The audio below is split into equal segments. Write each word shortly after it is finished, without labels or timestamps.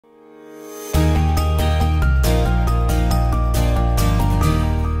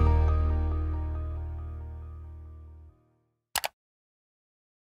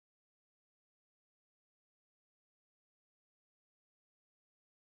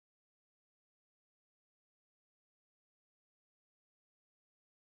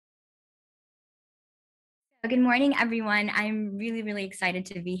Good morning, everyone. I'm really excited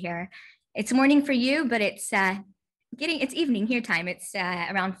to be here. It's morning for you, but it's evening here time. It's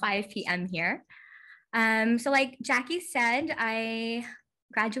around 5 p.m. here. So like Jackie said, I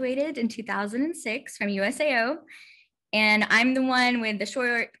graduated in 2006 from USAO, and I'm the one with the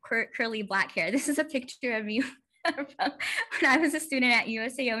short, curly black hair. This is a picture of me from when I was a student at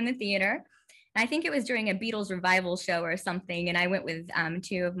USAO in the theater. And I think it was during a Beatles revival show or something, and I went with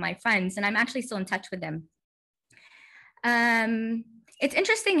two of my friends, and I'm actually still in touch with them. It's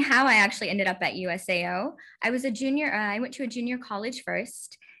interesting how I actually ended up at USAO. I was a junior, I went to a junior college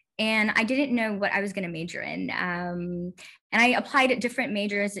first, and I didn't know what I was going to major in. And I applied at different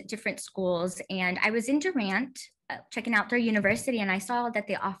majors at different schools, and I was in Durant checking out their university, and I saw that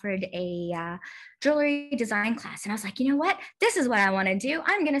they offered a jewelry design class. And I was like, you know what? This is what I want to do.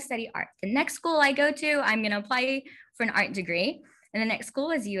 I'm going to study art. The next school I go to, I'm going to apply for an art degree. And the next school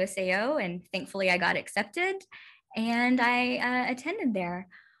was USAO, and thankfully I got accepted and I attended there.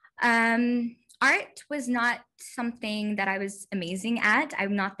 Art was not something that I was amazing at.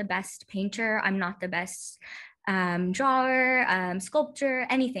 I'm not the best painter. I'm not the best drawer, sculptor,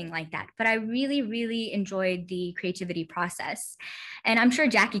 anything like that. But I really enjoyed the creativity process. And I'm sure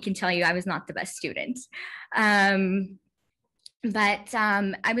Jackie can tell you I was not the best student. But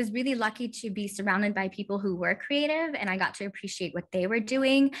I was really lucky to be surrounded by people who were creative, and I got to appreciate what they were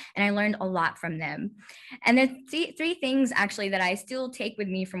doing, and I learned a lot from them. And the three things actually that I still take with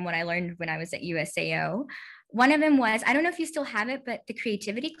me from what I learned when I was at USAO. One of them was, I don't know if you still have it, but the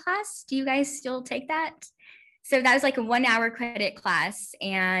creativity class. Do you guys still take that? So that was like a 1 hour credit class.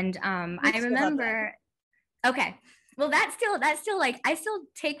 And I remember, okay. Well, that's still like, I still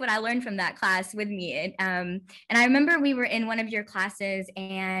take what I learned from that class with me. And I remember we were in one of your classes,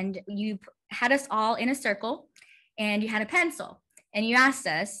 and you had us all in a circle, and you had a pencil, and you asked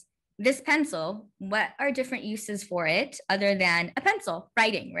us, this pencil, what are different uses for it other than a pencil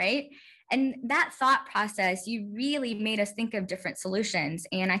writing, right? And that thought process, you really made us think of different solutions.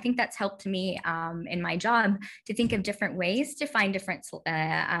 And I think that's helped me in my job to think of different ways to find different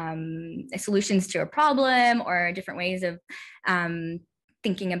solutions to a problem, or different ways of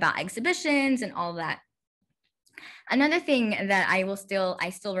thinking about exhibitions and all that. Another thing that I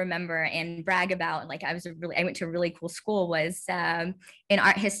still remember and brag about, like I went to a really cool school, was in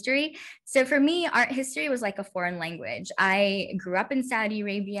art history. So for me, art history was like a foreign language. I grew up in Saudi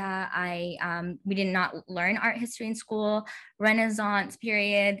Arabia. We did not learn art history in school. Renaissance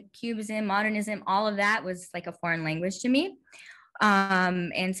period, Cubism, modernism, all of that was like a foreign language to me.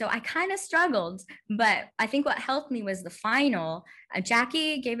 And so I kind of struggled, but I think what helped me was the final.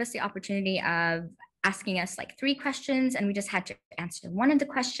 Jackie gave us the opportunity of asking us like 3 questions, and we just had to answer one of the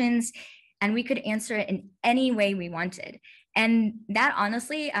questions, and we could answer it in any way we wanted. And that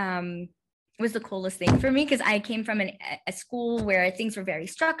honestly was the coolest thing for me, because I came from a school where things were very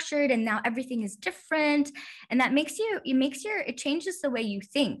structured, and now everything is different. And that it changes the way you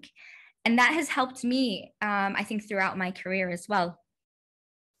think. And that has helped me, I think, throughout my career as well.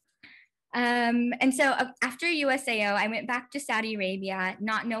 And so after USAO, I went back to Saudi Arabia,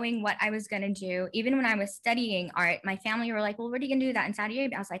 not knowing what I was going to do. Even when I was studying art, my family were like, well, what are you going to do that in Saudi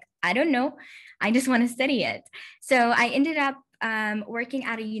Arabia? I was like, I don't know. I just want to study it. So I ended up working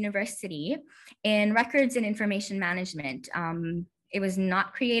at a university in records and information management. It was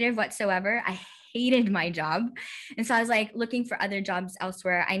not creative whatsoever. I hated my job. And so I was like looking for other jobs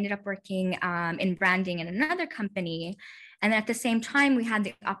elsewhere. I ended up working in branding in another company. And at the same time, we had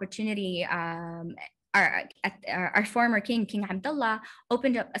the opportunity, our former king, King Abdullah,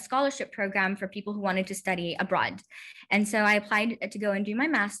 opened up a scholarship program for people who wanted to study abroad. And so I applied to go and do my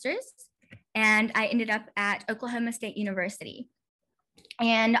master's, and I ended up at Oklahoma State University.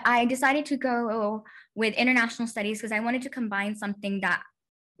 And I decided to go with international studies because I wanted to combine something that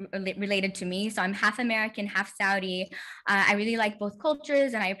related to me. So I'm half American, half Saudi. I really like both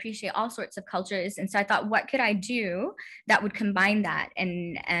cultures, and I appreciate all sorts of cultures. And so I thought, what could I do that would combine that?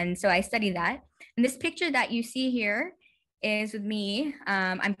 And so I studied that. And this picture that you see here is with me.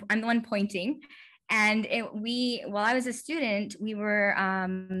 I'm the one pointing. And while I was a student, we were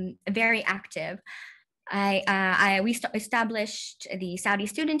very active. We established the Saudi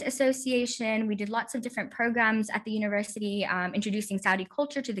Student Association. We did lots of different programs at the university, introducing Saudi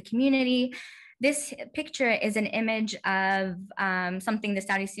culture to the community. This picture is an image of something the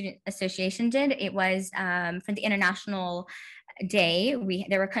Saudi Student Association did. It was for the International Day.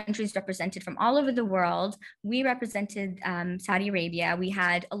 There were countries represented from all over the world. We represented Saudi Arabia. We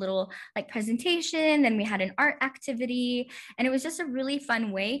had a little like presentation, then we had an art activity, and it was just a really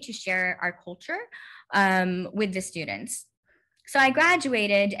fun way to share our culture with the students. So I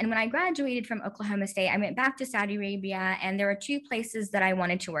graduated, and when I graduated from Oklahoma State, I went back to Saudi Arabia, and there were two places that I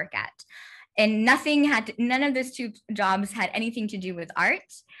wanted to work at. And none of those two jobs had anything to do with art.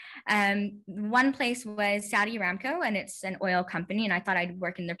 One place was Saudi Aramco, and it's an oil company, and I thought I'd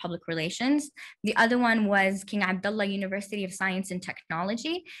work in their public relations. The other one was King Abdullah University of Science and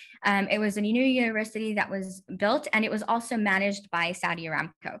Technology. It was a new university that was built, and it was also managed by Saudi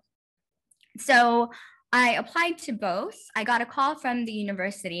Aramco. So I applied to both. I got a call from the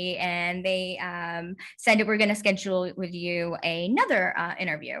university, and they said, we're going to schedule with you another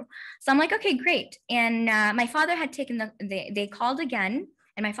interview. So I'm like, okay, great. And my father had taken they called again,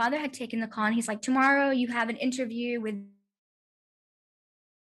 and my father had taken the call, and he's like, tomorrow you have an interview with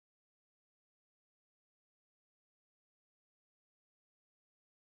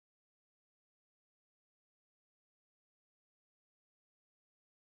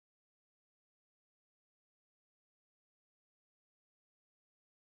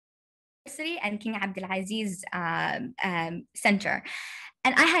and King Abdulaziz Center.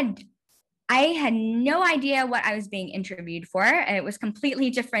 And I had no idea what I was being interviewed for. It was completely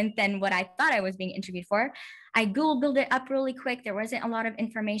different than what I thought I was being interviewed for. I Googled it up really quick. There wasn't a lot of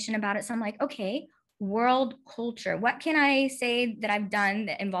information about it. So I'm like, okay, world culture. What can I say that I've done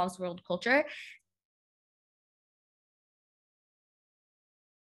that involves world culture?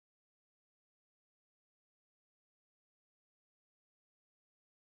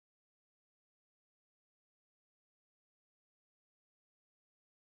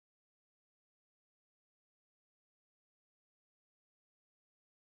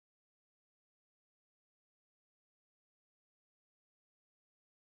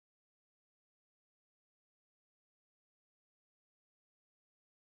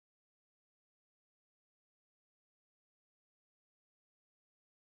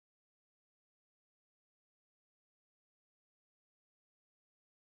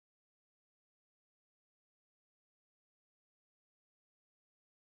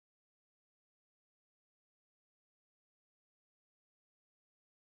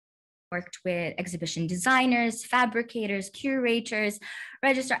 Worked with exhibition designers, fabricators, curators,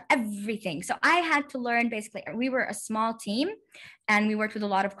 registrar, everything. So I had to learn basically, we were a small team and we worked with a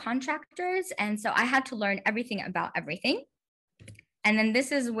lot of contractors. And so I had to learn everything about everything. And then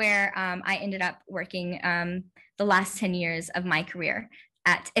this is where I ended up working the last 10 years of my career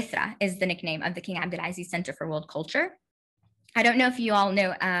at ITHRA, is the nickname of the King Abdulaziz Center for World Culture. I don't know if you all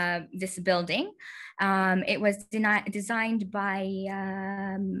know this building. It was designed by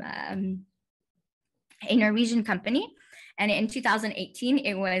a Norwegian company. And in 2018,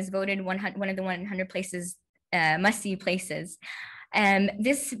 it was voted one of the 100 places, must-see places.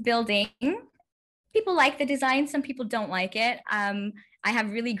 This building, people like the design, some people don't like it. I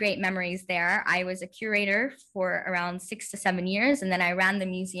have really great memories there. I was a curator for around 6 to 7 years, and then I ran the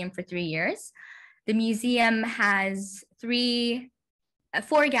museum for 3 years. The museum has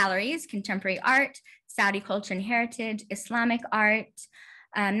four galleries: contemporary art, Saudi culture and heritage, Islamic art,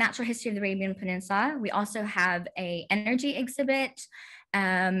 natural history of the Arabian Peninsula. We also have an energy exhibit,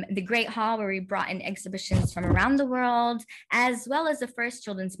 the Great Hall, where we brought in exhibitions from around the world, as well as the first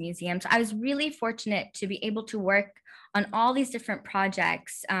children's museum. So I was really fortunate to be able to work on all these different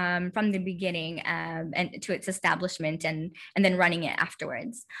projects from the beginning and to its establishment, and then running it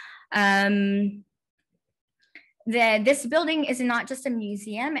afterwards. This building is not just a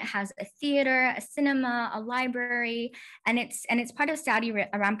museum. It has a theater, a cinema, a library, and it's part of Saudi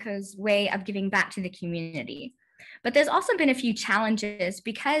Aramco's way of giving back to the community. But there's also been a few challenges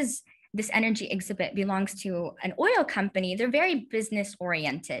because this energy exhibit belongs to an oil company. They're very business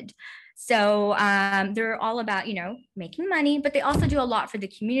oriented. So they're all about, making money, but they also do a lot for the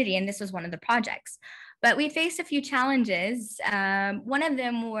community. And this was one of the projects. But we faced a few challenges. One of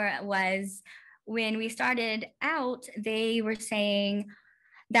them was when we started out, they were saying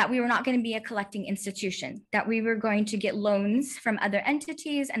that we were not going to be a collecting institution, that we were going to get loans from other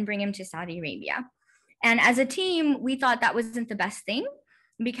entities and bring them to Saudi Arabia. And as a team, we thought that wasn't the best thing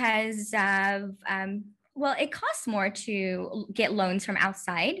because of, it costs more to get loans from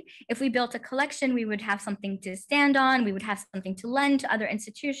outside. If we built a collection, we would have something to stand on. We would have something to lend to other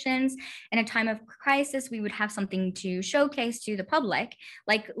institutions. In a time of crisis, we would have something to showcase to the public.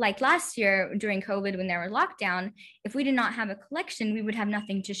 Like last year during COVID, when there was lockdown, if we did not have a collection, we would have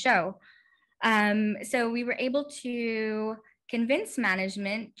nothing to show. So we were able to convince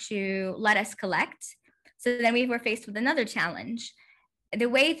management to let us collect. So then we were faced with another challenge. The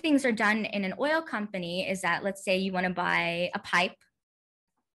way things are done in an oil company is that, let's say you want to buy a pipe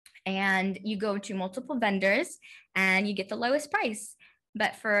and you go to multiple vendors and you get the lowest price.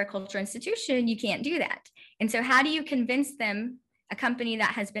 But for a cultural institution, you can't do that. And so how do you convince them, a company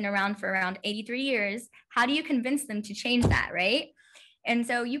that has been around for around 83 years, how do you convince them to change that, right? And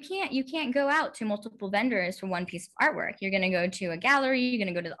so you can't go out to multiple vendors for one piece of artwork. You're going to go to a gallery, you're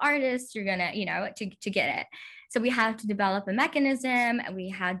going to go to the artist, you're going to, you know, to get it. So we had to develop a mechanism, and we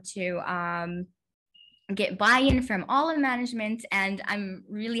had to get buy-in from all of management. And I'm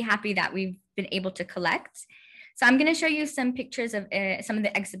really happy that we've been able to collect. So I'm going to show you some pictures of some of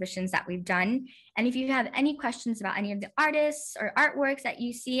the exhibitions that we've done. And if you have any questions about any of the artists or artworks that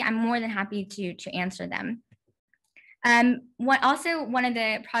you see, I'm more than happy to answer them. One of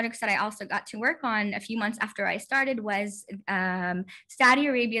the projects that I also got to work on a few months after I started was Saudi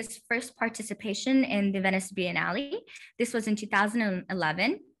Arabia's first participation in the Venice Biennale. This was in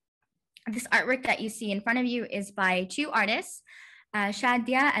 2011. This artwork that you see in front of you is by two artists,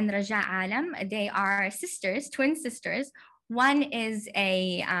 Shadia and Art Alum. They are sisters, twin sisters. One is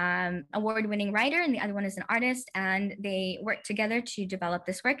a award-winning writer, and the other one is an artist, and they work together to develop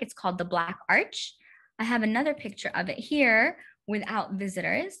this work. It's called The Black Arch. I have another picture of it here without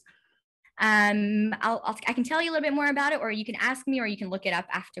visitors. I can tell you a little bit more about it, or you can ask me, or you can look it up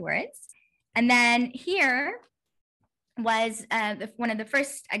afterwards. And then here was one of the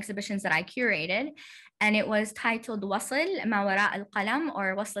first exhibitions that I curated, and it was titled Wasl Ma Wara al-Qalam,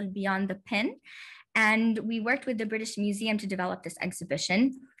 or Wasl Beyond the Pen. And we worked with the British Museum to develop this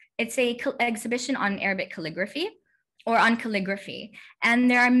exhibition. It's an exhibition on Arabic calligraphy, or on calligraphy. And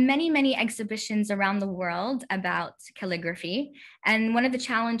there are many, many exhibitions around the world about calligraphy. And one of the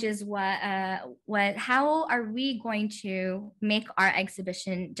challenges was how are we going to make our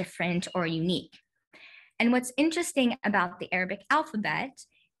exhibition different or unique? And what's interesting about the Arabic alphabet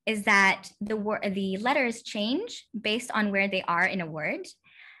is that the letters change based on where they are in a word.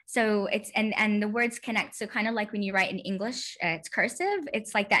 So it's, and the words connect. So kind of like when you write in English, it's cursive,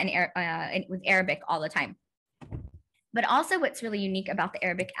 it's like that with Arabic all the time. But also what's really unique about the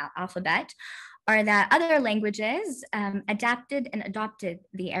Arabic alphabet are that other languages adapted and adopted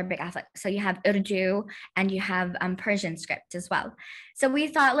the Arabic alphabet. So you have Urdu and you have Persian script as well. So we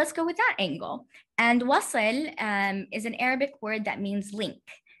thought, let's go with that angle. And wasl is an Arabic word that means link.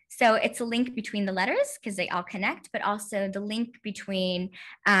 So it's a link between the letters because they all connect, but also the link between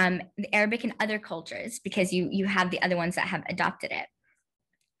the Arabic and other cultures because you have the other ones that have adopted it.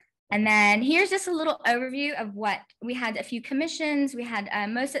 And then here's just a little overview of what we had. A few commissions. We had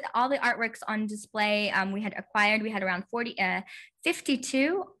all the artworks on display. We had acquired. We had around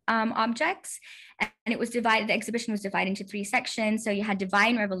 52 objects, and it was divided. The exhibition was divided into 3 sections. So you had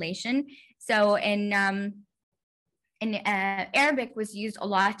divine revelation. So in Arabic was used a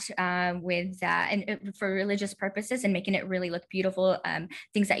lot for religious purposes and making it really look beautiful,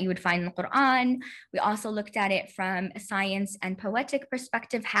 things that you would find in the Quran. We also looked at it from a science and poetic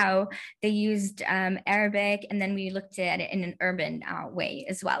perspective, how they used Arabic, and then we looked at it in an urban way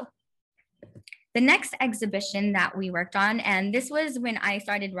as well. The next exhibition that we worked on, and this was when I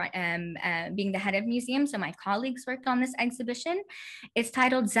started being the head of museum, so my colleagues worked on this exhibition. It's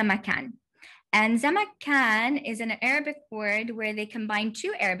titled Zamakan. And Zamakan is an Arabic word where they combine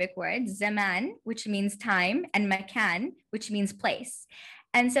 2 Arabic words, Zaman, which means time, and Makan, which means place.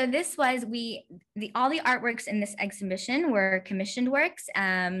 And so this was, all the artworks in this exhibition were commissioned works,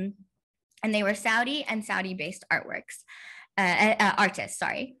 and they were Saudi and Saudi-based artworks, artists,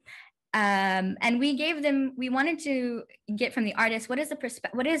 sorry. And we wanted to get from the artist,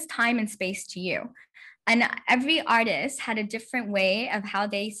 what is time and space to you? And every artist had a different way of how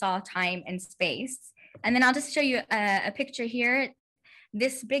they saw time and space. And then I'll just show you a picture here.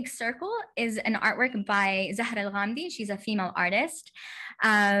 This big circle is an artwork by Zahra Al-Ghamdi. She's a female artist.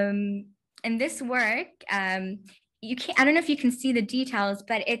 And this work, I don't know if you can see the details,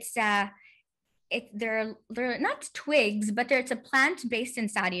 but they're not twigs, but it's a plant based in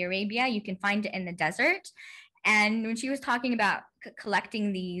Saudi Arabia. You can find it in the desert. And when she was talking about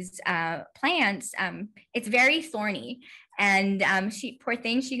collecting these plants, it's very thorny. And poor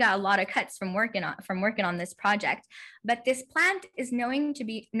thing, she got a lot of cuts from working on this project. But this plant is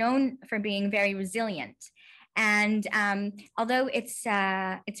known for being very resilient. And although it's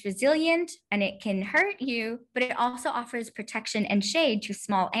resilient and it can hurt you, but it also offers protection and shade to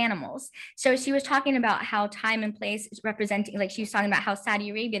small animals. So she was talking about how time and place is representing, like she was talking about how Saudi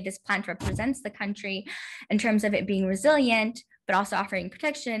Arabia, this plant represents the country in terms of it being resilient, but also offering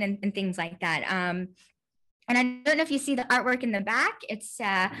protection and things like that. And I don't know if you see the artwork in the back, it's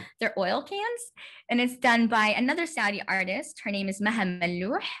their oil cans, and it's done by another Saudi artist. Her name is Maha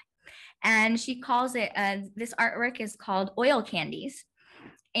Mallouh. And she calls it, this artwork is called Oil Candies.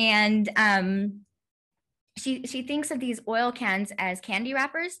 And she thinks of these oil cans as candy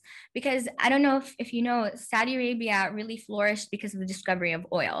wrappers, because I don't know if you know, Saudi Arabia really flourished because of the discovery of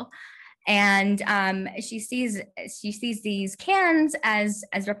oil. And she sees these cans as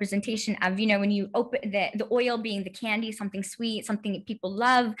representation of, you know, when you open the oil being the candy, something sweet, something that people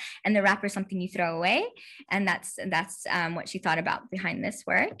love, and the wrapper something you throw away. And that's what she thought about behind this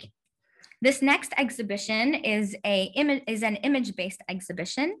work. This next exhibition is an image-based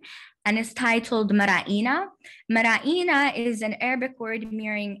exhibition, and it's titled Mara'ina. Mara'ina is an Arabic word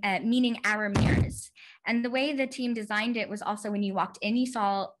meaning our mirrors. And the way the team designed it was also, when you walked in, you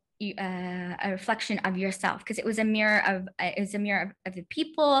saw a reflection of yourself, because it was a mirror of the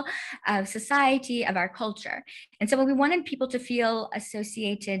people, of society, of our culture. And so we wanted people to feel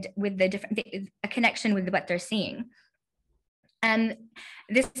associated with a connection with what they're seeing. And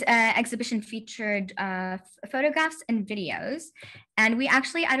this exhibition featured photographs and videos. And we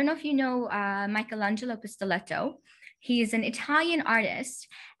actually, I don't know if you know Michelangelo Pistoletto. He's an Italian artist,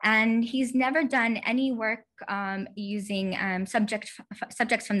 and he's never done any work using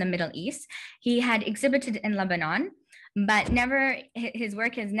subjects from the Middle East. He had exhibited in Lebanon, but his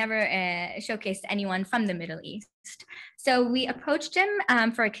work has never showcased anyone from the Middle East. So we approached him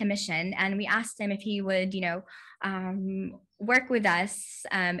for a commission, and we asked him if he would, you know, work with us,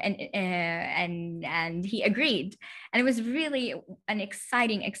 and he agreed. And it was really an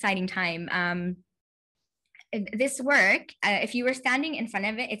exciting time. This work, if you were standing in front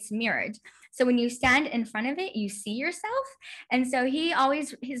of it, it's mirrored. So when you stand in front of it, you see yourself. And so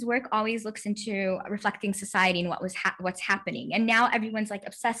his work always looks into reflecting society and what's happening. And now everyone's like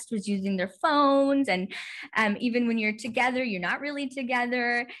obsessed with using their phones. And even when you're together, you're not really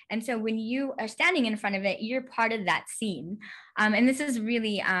together. And so when you are standing in front of it, you're part of that scene. And this is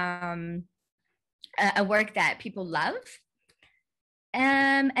really a work that people love.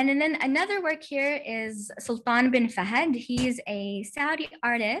 And then another work here is Sultan bin Fahad. He's a Saudi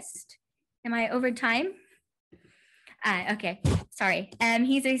artist. Am I over time? Okay, sorry.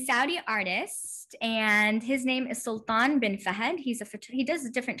 He's a Saudi artist, and his name is Sultan bin Fahad. He does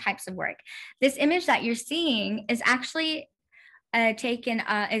different types of work. This image that you're seeing is actually taken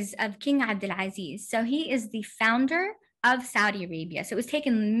is of King Abdulaziz. So he is the founder of Saudi Arabia. So it was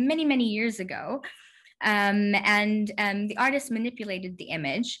taken many years ago. The artist manipulated the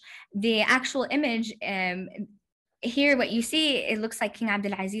image. The actual image, here what you see, it looks like King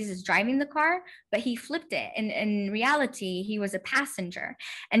Abdulaziz is driving the car, but he flipped it. In reality, he was a passenger.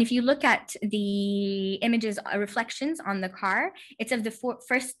 And if you look at the images, reflections on the car, it's of the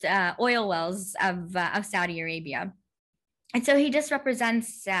first oil wells of Saudi Arabia. And so he just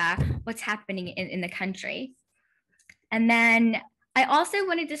represents what's happening in the country. And then I also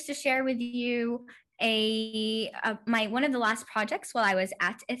wanted just to share with you one of the last projects while I was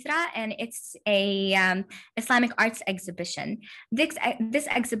at ITHRA, and it's a Islamic arts exhibition. This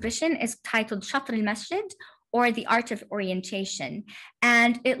exhibition is titled Shatr al-Masjid, or the art of orientation.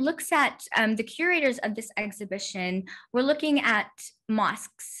 And it looks at, the curators of this exhibition were looking at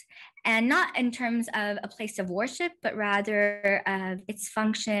mosques, and not in terms of a place of worship, but rather its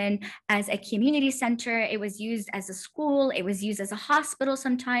function as a community center. It was used as a school, it was used as a hospital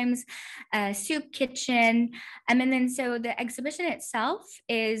sometimes, a soup kitchen. And then so the exhibition itself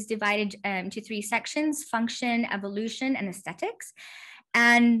is divided to 3 sections: function, evolution, and aesthetics.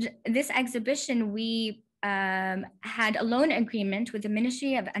 And this exhibition, we had a loan agreement with the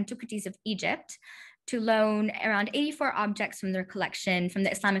Ministry of Antiquities of Egypt to loan around 84 objects from their collection from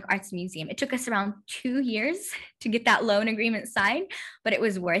the Islamic Arts Museum. It took us around 2 years to get that loan agreement signed, but it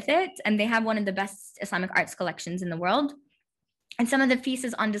was worth it. And they have one of the best Islamic arts collections in the world. And some of the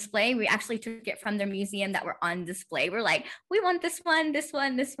pieces on display, we actually took it from their museum that were on display. We're like, we want this one, this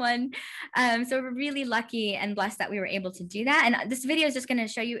one, this one. So we're really lucky and blessed that we were able to do that. And this video is just going to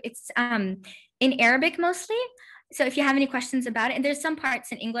show you, it's in Arabic mostly. So if you have any questions about it, and there's some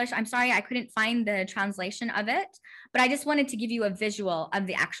parts in English, I'm sorry, I couldn't find the translation of it, but I just wanted to give you a visual of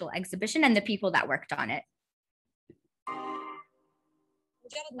the actual exhibition and the people that worked on it.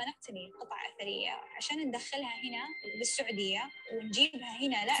 مجرد ما نقتني قطعة أثرية عشان ندخلها هنا بالسعودية ونجيبها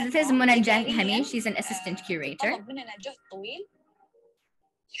هنا لا. So this is Muna Hami, she's an assistant curator. طلب مننا جهد طويل.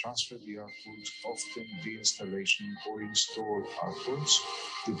 Transfer the artworks, often de-installation or install artworks,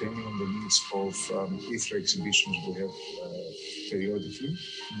 depending on the needs of ITHRA exhibitions we have periodically.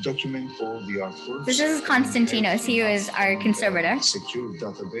 Document all the artworks. This is Konstantinos, he was our conservator. Secure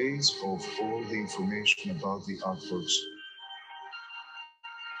database of all the information about the artworks.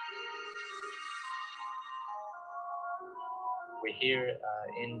 We're here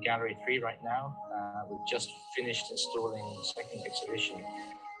in Gallery 3 right now. We've just finished installing the second exhibition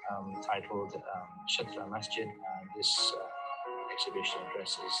titled Shatra Masjid, and this exhibition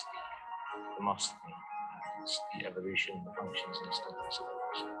addresses the mosque, the evolution, the functions and status of the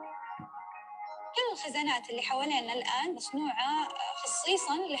mosque. كل الخزانات اللي حوالينا الآن مصنوعة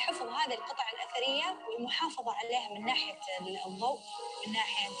خصيصاً لحفظ هذه القطع الأثرية والمحافظة عليها من ناحية الضوء، من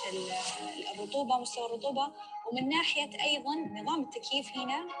ناحية الرطوبة، مستوى الرطوبة، ومن ناحية أيضاً نظام التكييف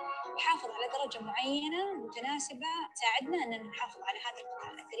هنا يحافظ على درجة معينة متناسبة تساعدنا أن نحافظ على هذه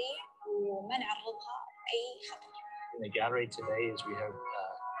القطع الأثرية وما نعرضها أي خطر. In the gallery today, as we have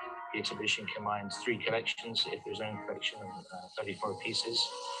the exhibition combines 3 collections. If there's own collection of 34 pieces,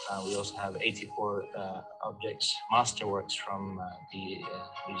 we also have 84 objects, masterworks from the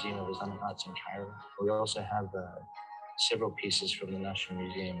Museum of Islamic Arts in Cairo. We also have several pieces from the National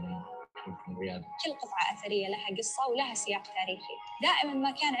Museum from Riyadh. كل قطعة أثرية لها قصة ولها سياق تاريخي. دائما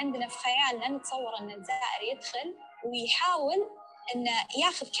ما كان عندنا في خيالنا نتصور أن الزائر يدخل ويحاول إنه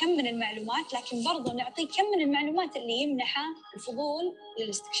ياخذ كم من المعلومات، لكن برضو نعطيه كم من المعلومات اللي يمنحه الفضول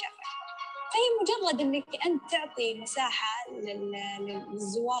للاستكشاف أكثر. فهي مجرد إنك أنت تعطي مساحة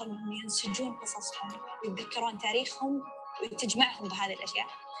للزوار إنهم ينسجون قصصهم ويتذكرون تاريخهم وتجمعهم بهذه الأشياء.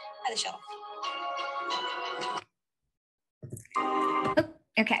 هذا شرف.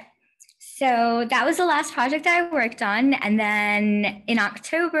 Okay. So that was the last project I worked on. And then in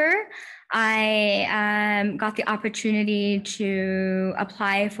October, I got the opportunity to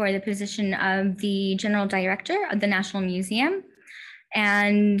apply for the position of the General Director of the National Museum.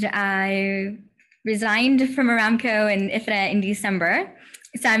 And I resigned from Aramco and IFRA in December.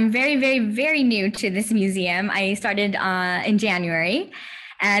 So I'm very, very, very new to this museum. I started in January.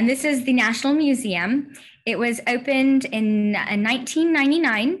 And this is the National Museum. It was opened in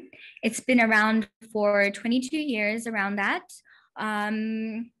 1999. It's been around for 22 years, around that.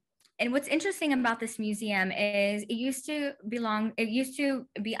 And what's interesting about this museum is it used to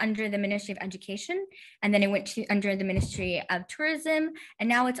be under the Ministry of Education, and then it went under the Ministry of Tourism, and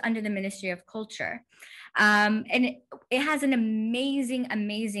now it's under the Ministry of Culture. And it has an amazing,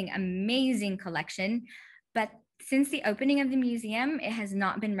 amazing, amazing collection. But since the opening of the museum, it has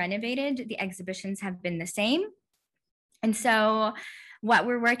not been renovated. The exhibitions have been the same. And so what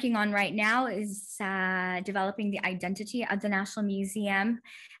we're working on right now is developing the identity of the National Museum.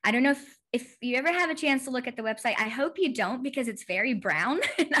 I don't know if you ever have a chance to look at the website. I hope you don't, because it's very brown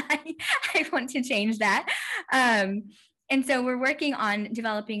and I want to change that. And so we're working on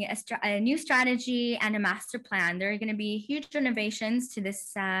developing a new strategy and a master plan. There are going to be huge renovations to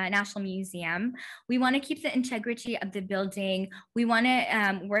this National Museum. We want to keep the integrity of the building. We want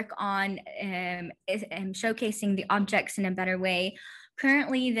to work on showcasing the objects in a better way.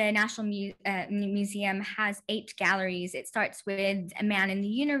 Currently, the National Museum has 8 galleries. It starts with a man in the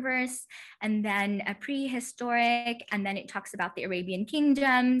universe, and then a prehistoric, and then it talks about the Arabian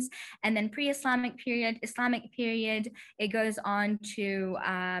kingdoms, and then pre-Islamic period, Islamic period. It goes on to,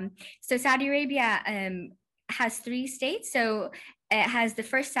 so Saudi Arabia has 3 states. So it has the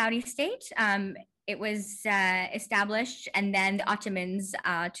first Saudi state. It was established, and then the Ottomans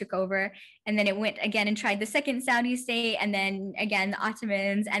took over, and then it went again and tried the second Saudi state, and then again the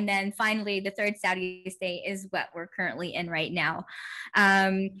Ottomans, and then finally the third Saudi state is what we're currently in right now.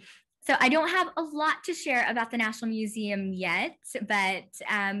 So I don't have a lot to share about the National Museum yet, but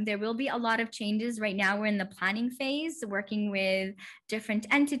there will be a lot of changes. Right now we're in the planning phase, working with different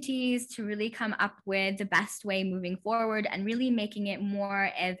entities to really come up with the best way moving forward and really making it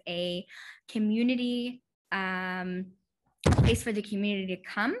more of a community place for the community to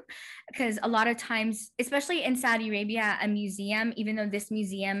come. Because a lot of times, especially in Saudi Arabia, a museum, even though this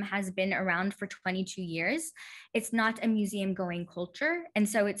museum has been around for 22 years, it's not a museum going culture. And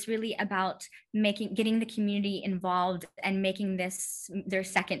so it's really about getting the community involved and making this their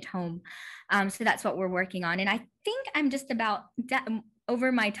second home. So that's what we're working on. And I think I'm just about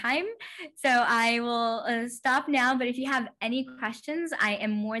over my time. So I will stop now, but if you have any questions, I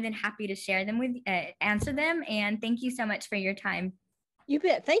am more than happy to share them with, answer them. And thank you so much for your time. You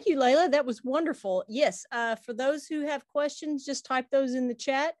bet. Thank you, Laila. That was wonderful. Yes, for those who have questions, just type those in the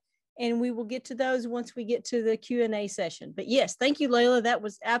chat and we will get to those once we get to the Q&A session. But yes, thank you, Laila. That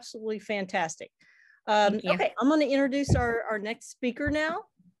was absolutely fantastic. Okay, I'm going to introduce our next speaker now.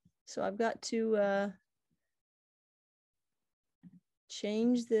 So I've got to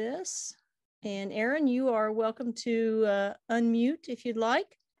change this. And Aaron, you are welcome to unmute if you'd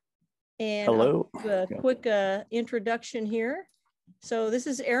like. And hello. I'll do a quick introduction here. So this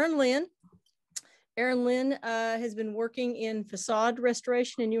is Aaron Linn. Aaron Linn has been working in facade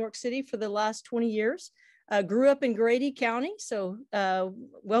restoration in New York City for the last 20 years. Grew up in Grady County. So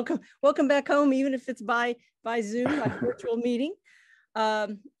welcome back home, even if it's by Zoom, by virtual meeting.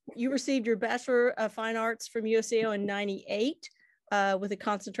 You received your Bachelor of Fine Arts from USAO in '98 with a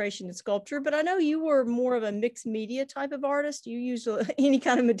concentration in sculpture, but I know you were more of a mixed media type of artist. You used any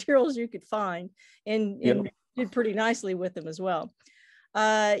kind of materials you could find and did pretty nicely with them as well.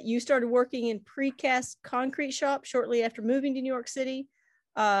 You started working in precast concrete shop shortly after moving to New York City.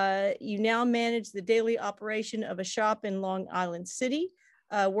 You now manage the daily operation of a shop in Long Island City,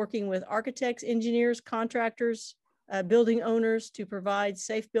 working with architects, engineers, contractors, building owners to provide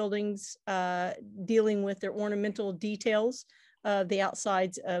safe buildings, dealing with their ornamental details of the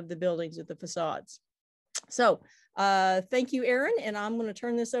outsides of the buildings, of the facades. So thank you, Aaron, and I'm going to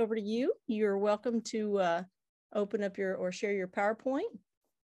turn this over to you. You're welcome to open up your or share your PowerPoint.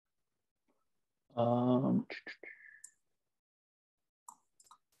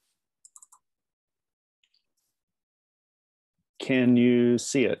 Can you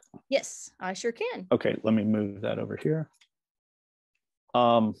see it? Yes, I sure can. Okay, let me move that over here.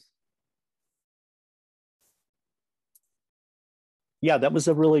 Yeah, that was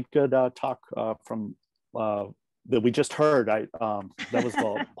a really good talk from that we just heard. That was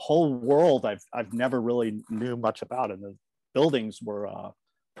the whole world I've never really knew much about, and the buildings were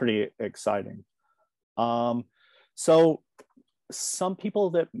pretty exciting. So some people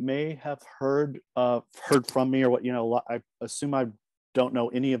that may have heard from me, or what, you know, I assume I don't know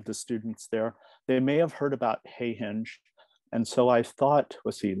any of the students there. They may have heard about Hayhinge, and so I thought,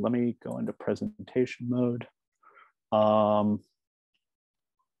 let's see, let me go into presentation mode.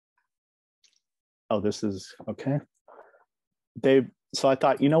 Oh, this is okay. So I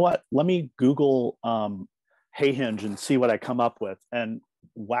thought, you know what? Let me Google Hayhinge and see what I come up with. And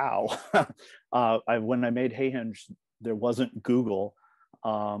wow, when I made Hayhinge, there wasn't Google,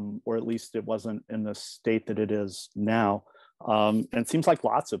 or at least it wasn't in the state that it is now. And it seems like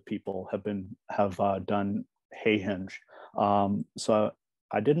lots of people have done Hayhinge. So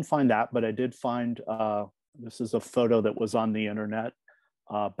I didn't find that, but I did find this is a photo that was on the internet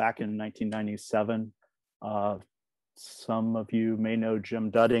back in 1997. Some of you may know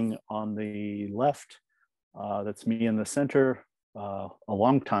Jim Dudding on the left. That's me in the center a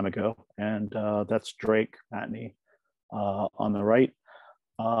long time ago. And that's Drake Matney on the right.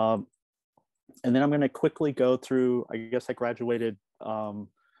 And then I'm going to quickly go through, I guess I graduated from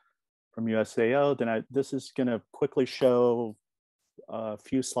USAO. Then this is going to quickly show a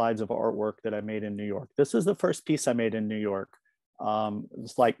few slides of artwork that I made in New York. This is the first piece I made in New York.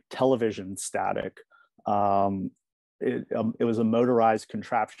 It's like television static. It was a motorized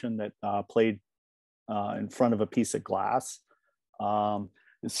contraption that played in front of a piece of glass.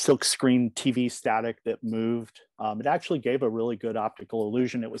 Silk screen TV static that moved. It actually gave a really good optical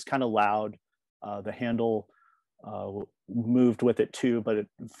illusion. It was kind of loud. The handle moved with it too, but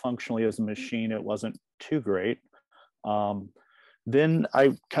functionally as a machine, it wasn't too great. Then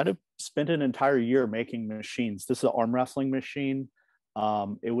I kind of spent an entire year making machines. This is an arm wrestling machine.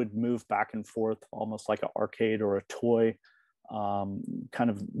 It would move back and forth almost like an arcade or a toy, kind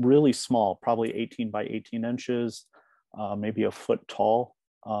of really small, probably 18 by 18 inches, maybe a foot tall.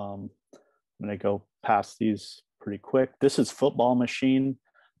 I'm gonna go past these pretty quick. This is football machine.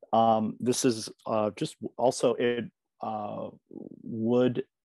 This is just also wood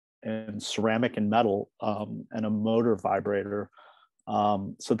and ceramic and metal, and a motor vibrator.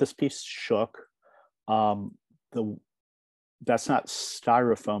 So this piece shook. That's not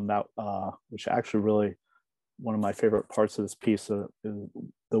styrofoam, that which actually really one of my favorite parts of this piece is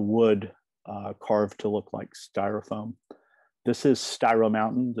the wood carved to look like styrofoam. This is Styro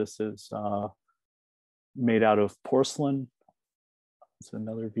Mountain. This is made out of porcelain. It's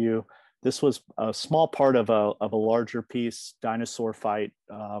another view. This was a small part of a larger piece, Dinosaur Fight,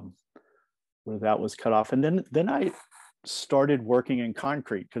 where that was cut off. And then I started working in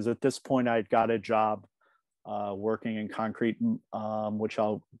concrete, because at this point I'd got a job working in concrete, which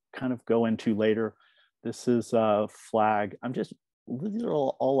I'll kind of go into later. This is a flag. These are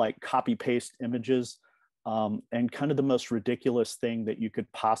all like copy paste images, and kind of the most ridiculous thing that you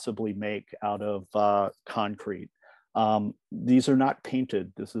could possibly make out of concrete. These are not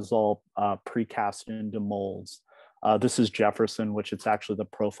painted. This is all precast into molds. This is Jefferson, which it's actually the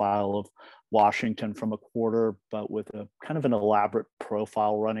profile of Washington from a quarter, but with a kind of an elaborate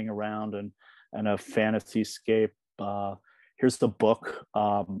profile running around and a fantasy scape. Here's the book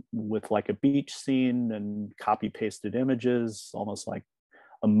with like a beach scene and copy pasted images, almost like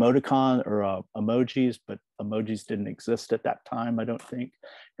emoticon or emojis, but emojis didn't exist at that time, I don't think.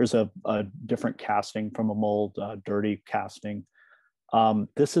 Here's a different casting from a mold, dirty casting.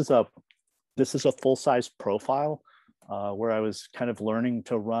 This is a full-size profile where I was kind of learning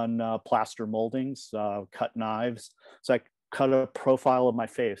to run plaster moldings, cut knives. So cut a profile of my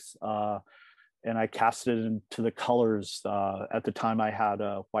face, and I cast it into the colors. At the time, I had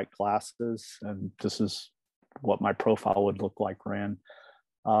white glasses, and this is what my profile would look like ran.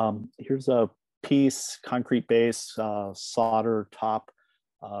 Here's a piece, concrete base, solder top,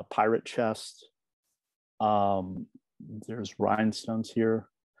 pirate chest. There's rhinestones here.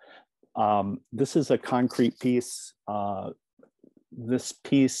 This is a concrete piece. This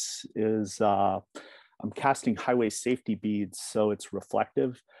piece is, I'm casting highway safety beads, so it's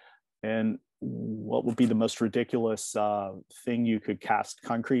reflective. And what would be the most ridiculous thing you could cast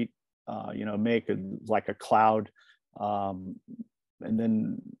concrete, make like a cloud. And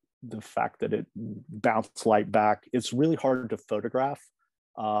then the fact that it bounced light back, it's really hard to photograph.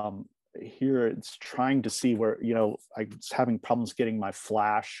 Here it's trying to see where, I was having problems getting my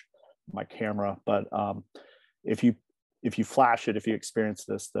flash, my camera, but if you flash it, if you experience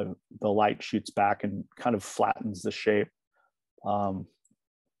this, the light shoots back and kind of flattens the shape. Then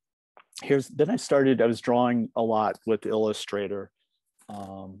I was drawing a lot with Illustrator,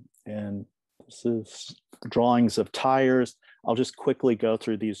 and this is drawings of tires. I'll just quickly go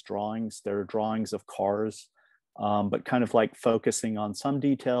through these drawings. They're drawings of cars, but kind of like focusing on some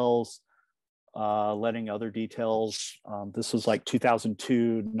details, letting other details. This was like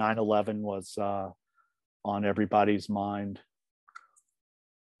 2002, 9/11 was on everybody's mind.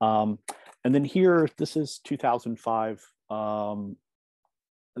 And then here, this is 2005.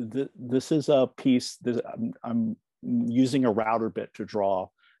 This is a piece that I'm using a router bit to draw,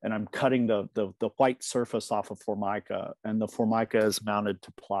 and I'm cutting the white surface off of Formica, and the Formica is mounted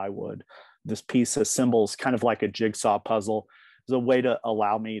to plywood. This piece assembles kind of like a jigsaw puzzle. It's a way to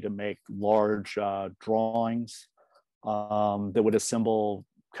allow me to make large drawings that would assemble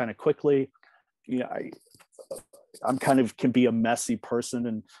kind of quickly. I'm kind of can be a messy person,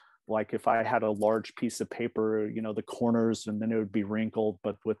 and like if I had a large piece of paper, the corners, and then it would be wrinkled,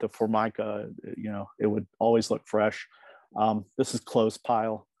 but with the Formica, it would always look fresh. This is clothes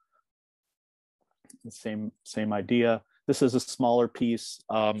pile. The same idea. This is a smaller piece,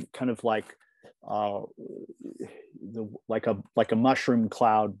 kind of like like a mushroom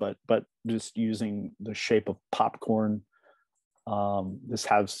cloud, but just using the shape of popcorn. This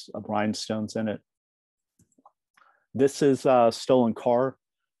has rhinestones in it. This is a stolen car.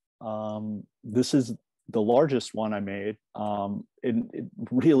 This is the largest one I made. It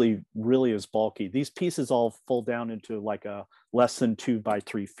really, really is bulky. These pieces all fold down into like a less than 2 by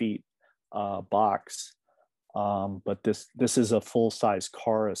 3 feet box. But this is a full-size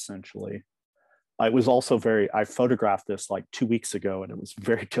car essentially. It was also I photographed this like 2 weeks ago, and it was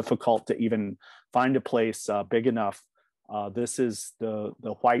very difficult to even find a place big enough. This is the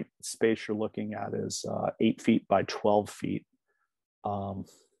white space you're looking at is 8 feet by 12 feet.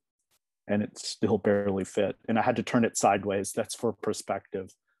 And it still barely fit. And I had to turn it sideways. That's for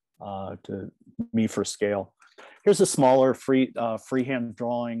perspective, to me for scale. Here's a smaller freehand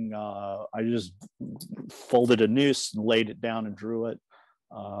drawing. I just folded a noose and laid it down and drew it.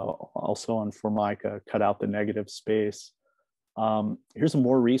 Also on Formica, cut out the negative space. Here's a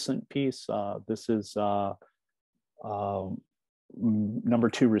more recent piece. This is #2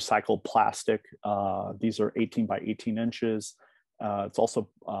 recycled plastic. These are 18 by 18 inches. It's also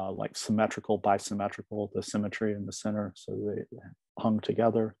like symmetrical, bisymmetrical, the symmetry in the center, so they hung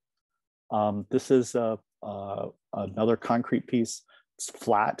together. This is another concrete piece. It's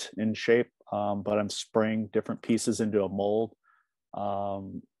flat in shape, but I'm spraying different pieces into a mold.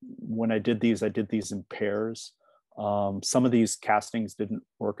 When I did these in pairs. Some of these castings didn't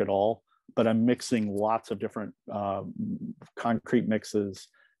work at all, but I'm mixing lots of different concrete mixes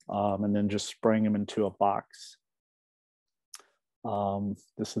and then just spraying them into a box.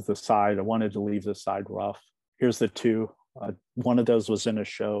 This is the side. I wanted to leave the side rough. Here's the two. One of those was in a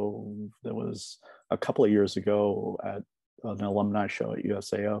show that was a couple of years ago at an alumni show at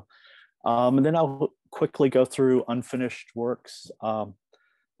USAO. And then I'll quickly go through unfinished works.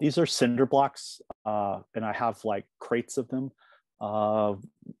 These are cinder blocks, and I have like crates of them. I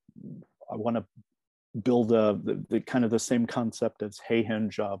want to build the kind of the same concept as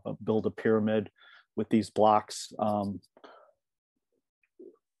Hayhinge, but build a pyramid with these blocks.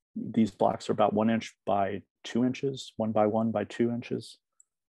 These blocks are about 1 inch by 2 inches, 1 by 1 by 2 inches.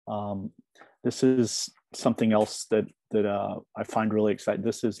 This is something else that I find really exciting.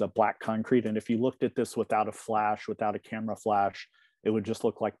 This is a black concrete, and if you looked at this without a flash, without a camera flash, it would just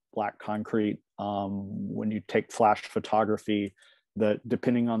look like black concrete. When you take flash photography, that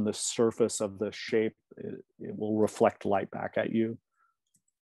depending on the surface of the shape, it will reflect light back at you.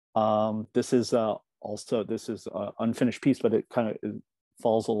 This is also an unfinished piece, but it kind of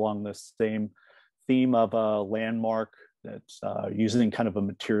falls along the same theme of a landmark that's using kind of a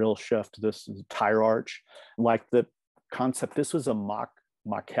material shift. This is a tire arch. Like the concept, this was a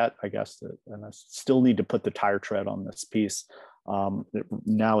maquette, I guess, and I still need to put the tire tread on this piece.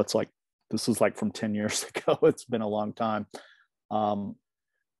 Now it's like, this is like from 10 years ago. It's been a long time. But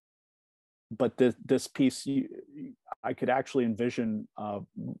this piece, I could actually envision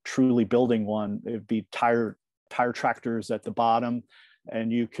truly building one. It'd be tire tractors at the bottom,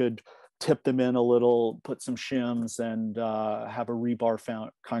 and you could tip them in a little, put some shims, and have a rebar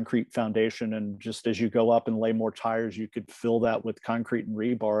concrete foundation. And just as you go up and lay more tires, you could fill that with concrete and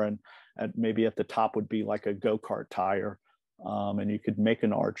rebar. And maybe at the top would be like a go-kart tire. And you could make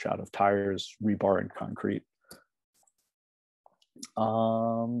an arch out of tires, rebar, and concrete.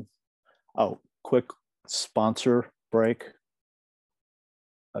 Oh, quick sponsor break.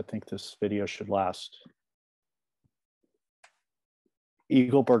 I think this video should last.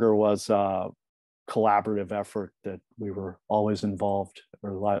 Eagle Burger was a collaborative effort that we were always involved.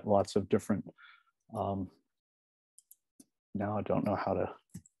 There were lots of different, now I don't know how to.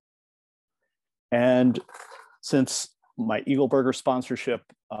 And since my Eagle Burger sponsorship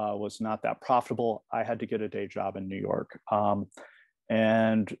was not that profitable, I had to get a day job in New York.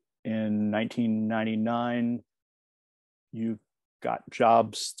 And in 1999, you got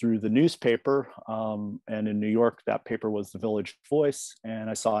jobs through the newspaper. And in New York, that paper was the Village Voice. And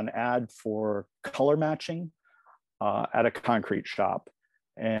I saw an ad for color matching at a concrete shop.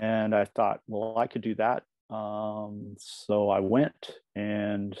 And I thought, well, I could do that. So I went,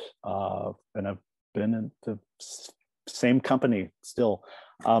 and I've been in the same company still.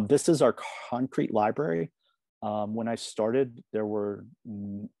 This is our concrete library. When I started,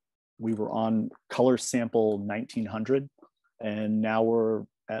 we were on color sample 1900, and now we're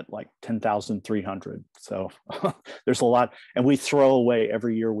at like 10,300. So there's a lot, and we throw away,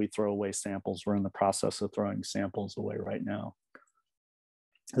 every year we throw away samples. We're in the process of throwing samples away right now.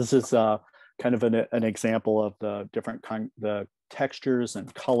 This is kind of an example of the different the textures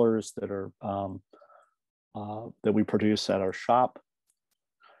and colors that are that we produce at our shop.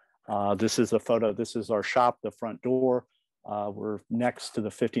 This is a photo. This is our shop, the front door. We're next to the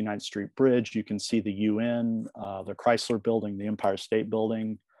 59th Street Bridge. You can see the UN, the Chrysler Building, the Empire State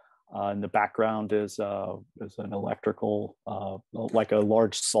Building. In the background is an electrical, like a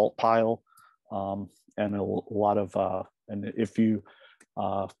large salt pile, and a lot of, and if you,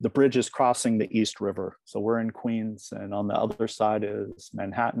 the bridge is crossing the East River. So we're in Queens, and on the other side is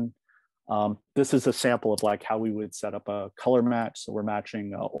Manhattan. This is a sample of like how we would set up a color match. So we're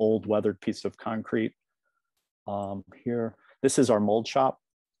matching an old weathered piece of concrete. Here, this is our mold shop.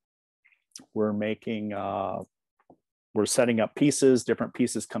 We're making, we're setting up pieces. Different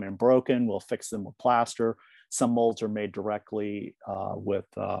pieces come in broken. We'll fix them with plaster. Some molds are made directly with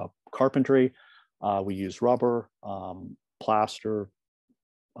carpentry. We use rubber, plaster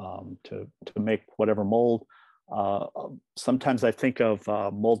to make whatever mold. Sometimes I think of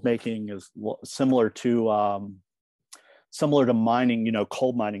mold making as similar to mining, you know,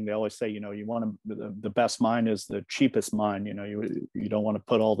 coal mining. They always say, you know, you want to, the best mine is the cheapest mine. You know, you don't want to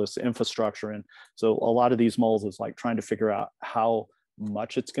put all this infrastructure in. So a lot of these molds is like trying to figure out how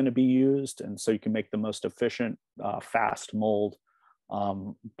much it's going to be used, and so you can make the most efficient, fast mold.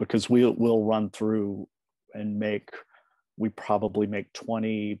 Because we'll run through and we probably make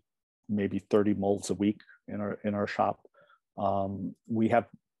 20, maybe 30 molds a week in our shop. We have,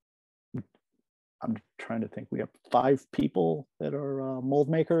 I'm trying to think, we have 5 people that are mold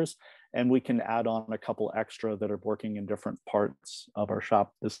makers, and we can add on a couple extra that are working in different parts of our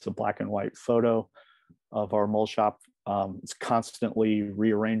shop. This is a black and white photo of our mold shop. It's constantly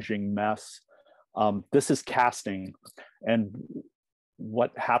rearranging mess. This is casting, and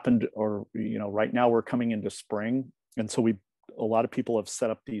what happened, or, you know, right now we're coming into spring, and so a lot of people have set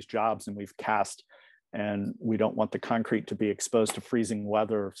up these jobs, and we've cast, and we don't want the concrete to be exposed to freezing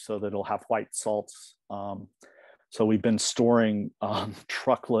weather so that it'll have white salts. So we've been storing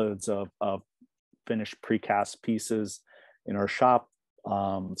truckloads of finished precast pieces in our shop.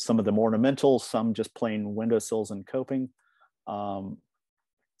 Some of them ornamental, some just plain windowsills and coping.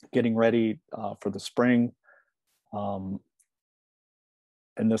 Getting ready for the spring. And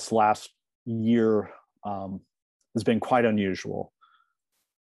this last year has been quite unusual.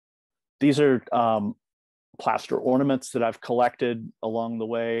 These are plaster ornaments that I've collected along the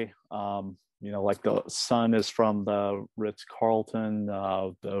way. You know, like the sun is from the Ritz-Carlton,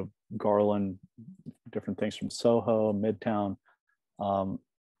 the garland, different things from Soho, Midtown.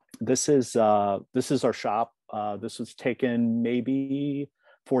 This is our shop. This was taken maybe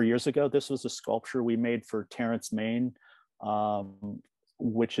 4 years ago. This was a sculpture we made for Terrence, Maine,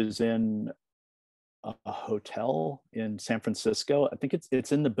 which is in a hotel in San Francisco. I think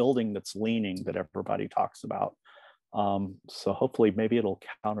it's in the building that's leaning that everybody talks about. So hopefully maybe it'll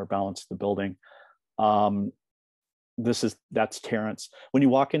counterbalance the building. That's Terrence. When you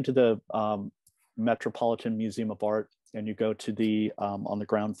walk into the Metropolitan Museum of Art and you go to the, on the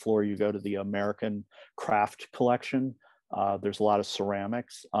ground floor, you go to the American Craft Collection. There's a lot of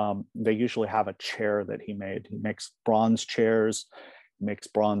ceramics. They usually have a chair that he made. He makes bronze chairs, makes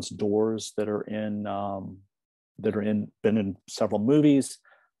bronze doors that are been in several movies.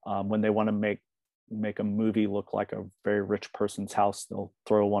 When they want to make a movie look like a very rich person's house, they'll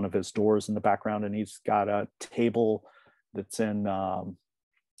throw one of his doors in the background, and he's got a table that's in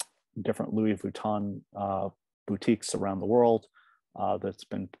different Louis Vuitton boutiques around the world. That's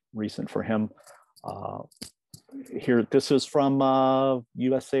been recent for him. Here, this is from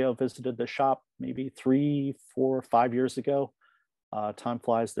USAO. Visited the shop maybe 3, 4, 5 years ago. Time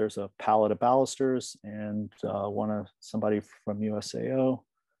flies. There's a pallet of balusters and somebody from USAO.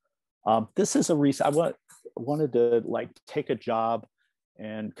 This is a recent. I wanted to like take a job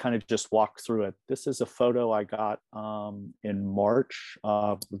and kind of just walk through it. This is a photo I got in March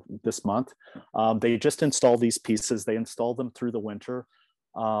this month. They just installed these pieces. They installed them through the winter.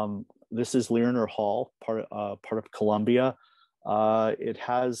 This is Lerner Hall, part of Columbia. It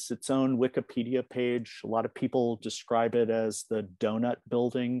has its own Wikipedia page. A lot of people describe it as the donut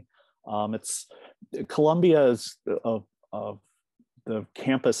building. Columbia's the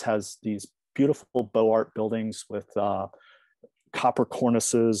campus has these beautiful Beaux Art buildings with copper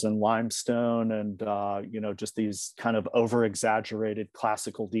cornices and limestone and just these kind of over-exaggerated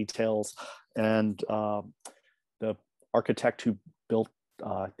classical details. And the architect who built,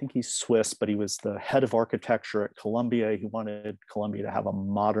 I think he's Swiss, but he was the head of architecture at Columbia. He wanted Columbia to have a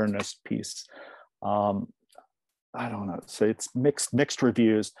modernist piece. I don't know, so it's mixed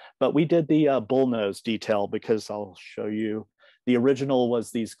reviews, but we did the bullnose detail because I'll show you. The original was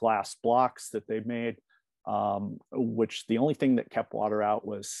these glass blocks that they made, which the only thing that kept water out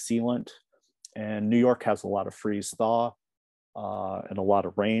was sealant. And New York has a lot of freeze thaw and a lot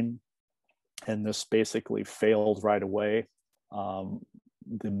of rain. And this basically failed right away.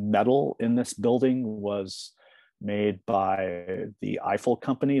 The metal in this building was made by the Eiffel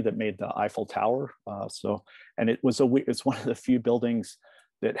company that made the Eiffel Tower. And it's one of the few buildings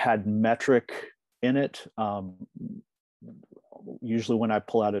that had metric in it. Usually when I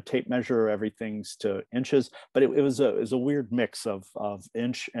pull out a tape measure, everything's to inches, but it was a weird mix of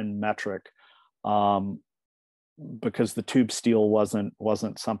inch and metric, because the tube steel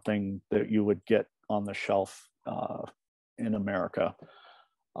wasn't something that you would get on the shelf in America.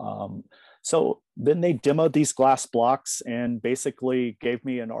 So then they demoed these glass blocks and basically gave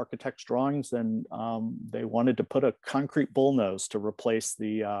me an architect's drawings, and they wanted to put a concrete bullnose to replace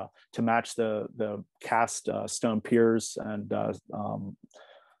to match the cast stone piers and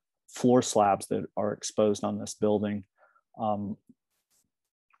floor slabs that are exposed on this building.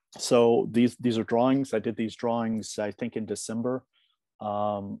 So these are drawings. I did these drawings, I think, in December.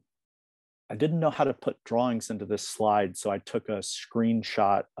 I didn't know how to put drawings into this slide, so I took a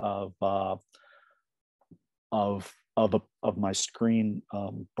screenshot of my screen,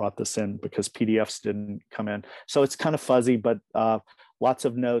 brought this in because PDFs didn't come in. So it's kind of fuzzy, but lots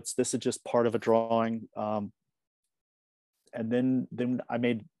of notes. This is just part of a drawing. And then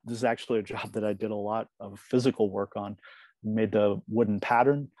this is actually a job that I did a lot of physical work on. We made the wooden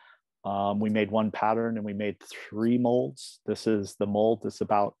pattern. We made one pattern and we made 3 molds. This is the mold. It's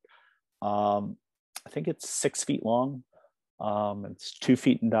about, I think it's 6 feet long. It's 2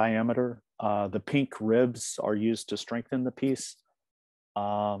 feet in diameter. The pink ribs are used to strengthen the piece.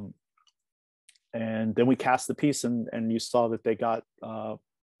 And then we cast the piece, and you saw that they got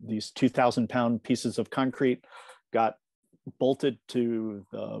these 2,000-pound pieces of concrete, got bolted to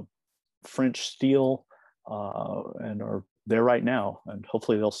the French steel, and are there right now. And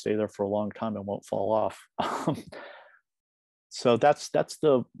hopefully they'll stay there for a long time and won't fall off. So that's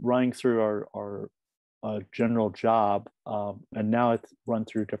the running through our general job. And now it's run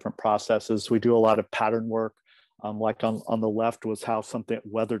through different processes. We do a lot of pattern work. Like on the left was how something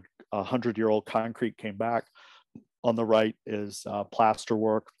weathered 100-year-old concrete came back. On the right is plaster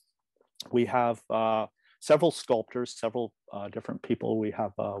work. We have several sculptors, several different people. We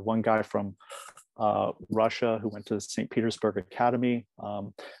have one guy from Russia who went to the St. Petersburg Academy.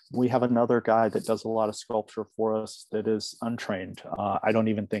 We have another guy that does a lot of sculpture for us that is untrained. I don't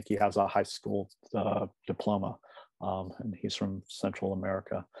even think he has a high school diploma, and he's from Central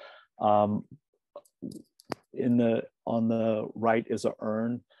America. On the right is an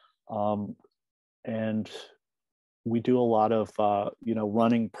urn, and we do a lot of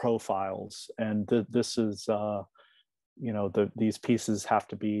running profiles, and this is these pieces have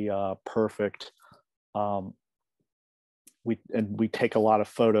to be perfect. We take a lot of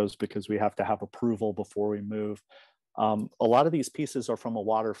photos because we have to have approval before we move. A lot of these pieces are from a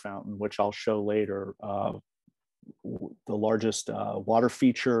water fountain, which I'll show later. The largest water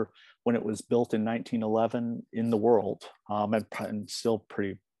feature when it was built in 1911 in the world, and still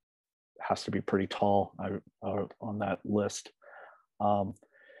has to be pretty tall on that list.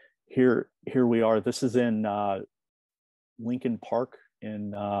 Here we are. This is in Lincoln Park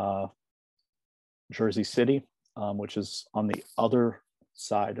in Jersey City, which is on the other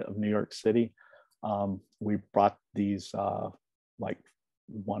side of New York City. We brought these like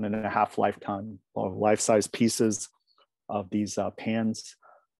 1.5 lifetime or life-size pieces of these pans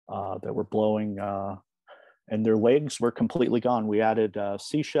that were blowing, and their legs were completely gone. We added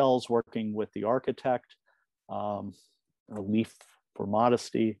seashells, working with the architect, a leaf for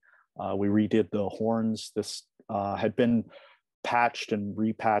modesty. We redid the horns. This had been patched and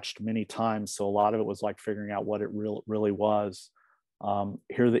repatched many times, so a lot of it was like figuring out what it really was.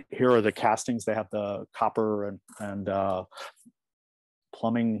 Here are the castings. They have the copper and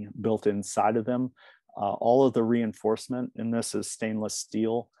plumbing built inside of them. All of the reinforcement in this is stainless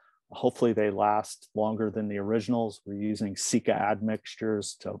steel. Hopefully they last longer than the originals. We're using Sika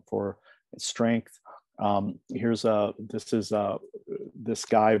admixtures for strength. This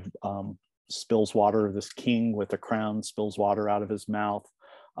guy spills water. This king with a crown spills water out of his mouth.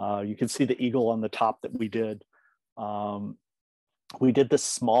 You can see the eagle on the top that we did. We did the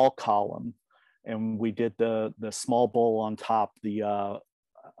small column, and we did the small bowl on top. The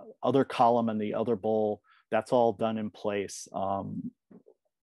other column and the other bowl, that's all done in place,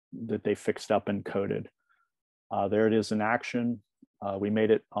 that they fixed up and coated. There it is in action. We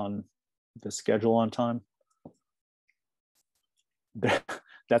made it on the schedule on time.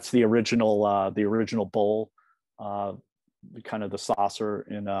 That's the original bowl, kind of the saucer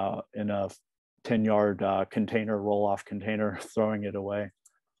in a 10-yard container, roll-off container, throwing it away.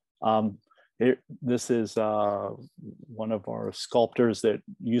 This is one of our sculptors that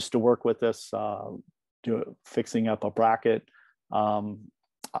used to work with us, fixing up a bracket.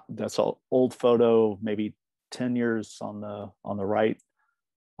 That's an old photo, maybe 10 years on the right.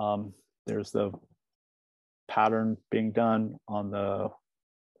 There's the pattern being done. On the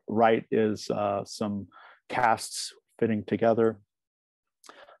right is some casts fitting together.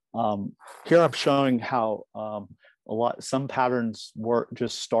 Here I'm showing how some patterns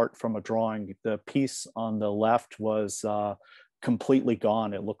just start from a drawing. The piece on the left was completely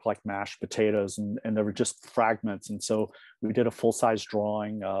gone. It looked like mashed potatoes, and there were just fragments. And so we did a full-size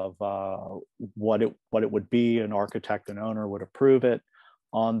drawing of what it would be. An architect and owner would approve it.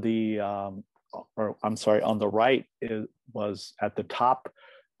 On the on the right, it was at the top.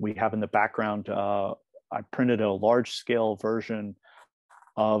 We have in the background, I printed a large-scale version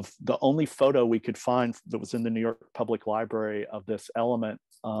of the only photo we could find that was in the New York Public Library of this element.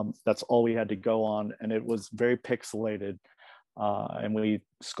 That's all we had to go on, and it was very pixelated. And we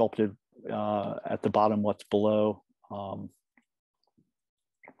sculpted at the bottom what's below.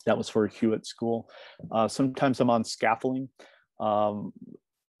 That was for Hewitt School. Sometimes I'm on scaffolding.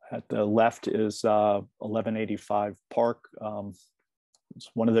 At the left is 1185 Park. It's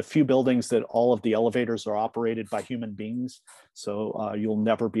one of the few buildings that all of the elevators are operated by human beings. So you'll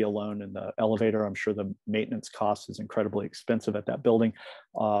never be alone in the elevator. I'm sure the maintenance cost is incredibly expensive at that building.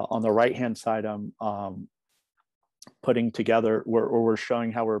 On the right-hand side, I'm putting together, we're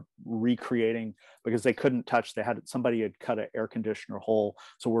showing how we're recreating, because they couldn't touch, somebody had cut an air conditioner hole.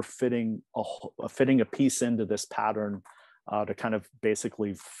 So we're fitting a piece into this pattern to kind of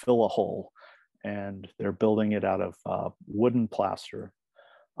basically fill a hole. And they're building it out of wooden plaster.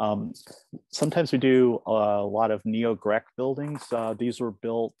 Sometimes we do a lot of neo-Grec buildings. These were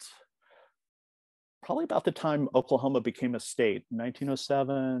built probably about the time Oklahoma became a state,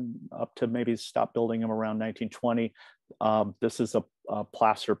 1907, up to maybe stop building them around 1920. This is a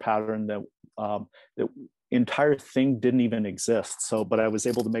plaster pattern that the entire thing didn't even exist. But I was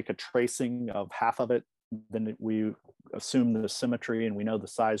able to make a tracing of half of it. Then we assume the symmetry, and we know the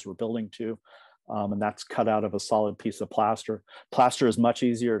size we're building to. And that's cut out of a solid piece of plaster. Plaster is much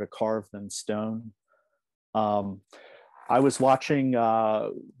easier to carve than stone. I was watching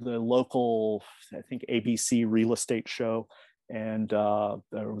the local, I think, ABC real estate show, and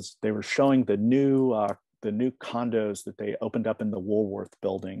they were showing the new condos that they opened up in the Woolworth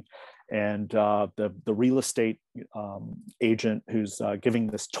building, and the real estate agent who's giving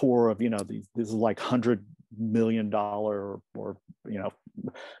this tour of, this is like $100 million or you know,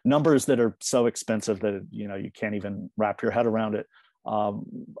 numbers that are so expensive that, you know, you can't even wrap your head around it.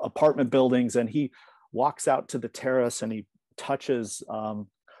 Apartment buildings, and he walks out to the terrace and he touches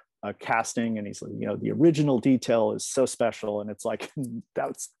a casting, and he's like, you know, the original detail is so special, and it's like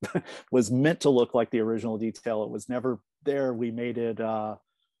that was meant to look like the original detail. It was never there. We made that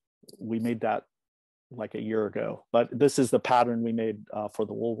like a year ago, but this is the pattern we made for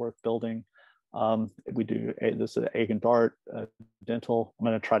the Woolworth building. We do this is egg and dart dental. I'm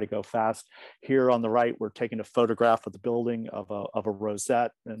going to try to go fast. Here on the right, we're taking a photograph of the building of a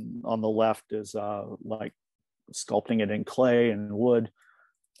rosette, and on the left is like sculpting it in clay and wood.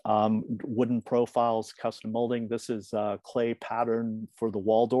 Wooden profiles, custom molding. This is a clay pattern for the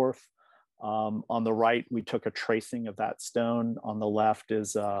Waldorf. On the right, we took a tracing of that stone. On the left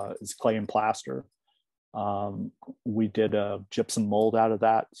is clay and plaster. We did a gypsum mold out of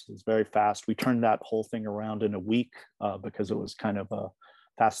that. So it's very fast. We turned that whole thing around in a week because it was kind of a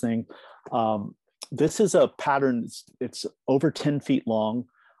fast thing. This is a pattern. It's over 10 feet long.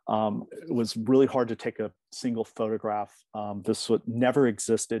 It was really hard to take a single photograph. This never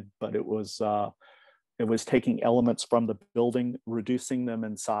existed, but it was taking elements from the building, reducing them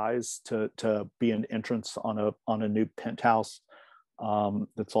in size to be an entrance on a new penthouse.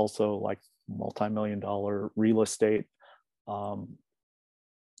 That's also like multi-million-dollar real estate.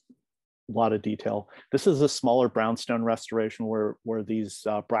 A lot of detail. This is a smaller brownstone restoration where these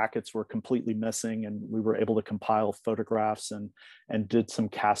brackets were completely missing, and we were able to compile photographs and did some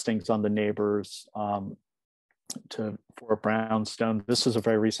castings on the neighbors for a brownstone. This is a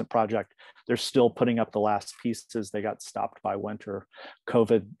very recent project. They're still putting up the last pieces. They got stopped by winter.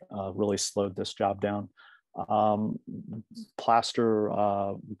 COVID really slowed this job down. Plaster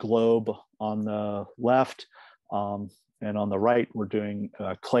globe on the left. And on the right, we're doing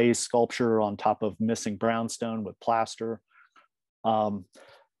clay sculpture on top of missing brownstone with plaster. An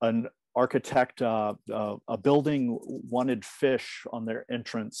architect, a building wanted fish on their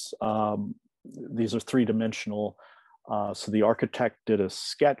entrance. These are three-dimensional. So the architect did a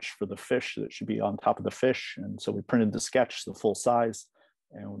sketch for the fish that should be on top of the fish. And so we printed the sketch, the full size,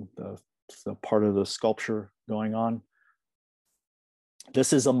 and the part of the sculpture going on.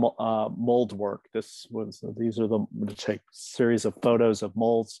 This is a mold work. These are the take series of photos of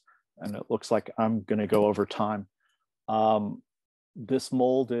molds, and it looks like I'm going to go over time. This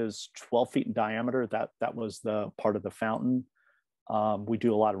mold is 12 feet in diameter. That was the part of the fountain. We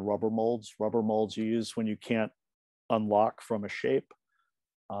do a lot of rubber molds. Rubber molds you use when you can't unlock from a shape.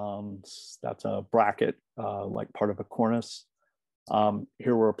 That's a bracket, like part of a cornice.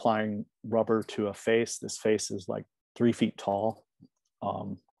 Here we're applying rubber to a face. This face is like 3 feet tall.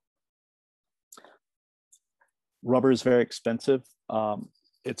 Rubber is very expensive.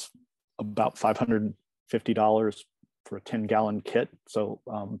 It's about $550 for a 10-gallon kit. So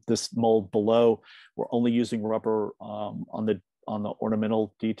this mold below, we're only using rubber on the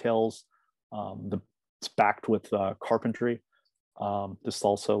ornamental details. It's backed with carpentry. This is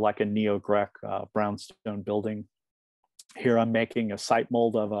also like a neo-Grec brownstone building. Here I'm making a site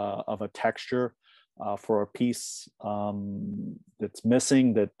mold of a texture for a piece that's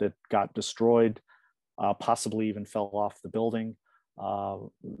missing, that got destroyed, possibly even fell off the building.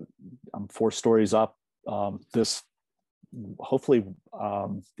 I'm 4 stories up. Hopefully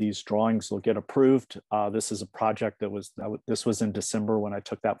these drawings will get approved. This is a project this was in December when I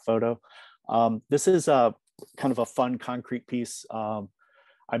took that photo. This is a kind of a fun concrete piece.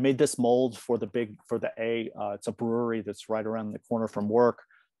 I made this mold for the A. It's a brewery that's right around the corner from work.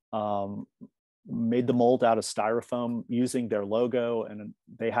 Made the mold out of styrofoam using their logo, and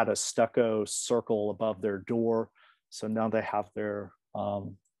they had a stucco circle above their door. So now they have their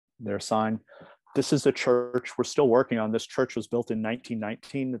sign. This is a church we're still working on. This church was built in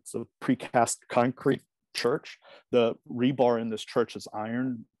 1919. It's a precast concrete church. The rebar in this church is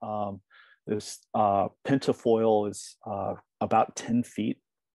iron. This pentafoil is about 10 feet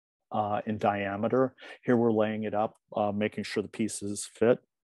in diameter. Here we're laying it up, making sure the pieces fit,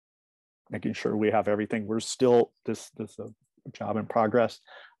 making sure we have everything. We're still, this is a job in progress.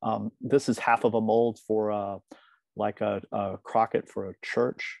 This is half of a mold for like a crocket for a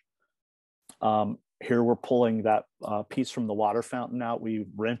church. Here we're pulling that piece from the water fountain out. We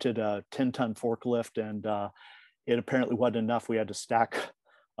rented a 10-ton forklift, and it apparently wasn't enough. We had to stack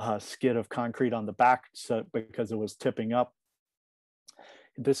a skid of concrete on the back because it was tipping up.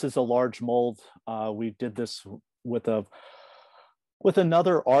 This is a large mold. We did this with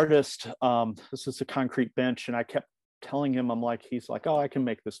another artist. This is a concrete bench, and I kept telling him, he's like, oh, I can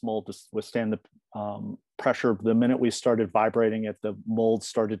make this mold to withstand the pressure. The minute we started vibrating it, the mold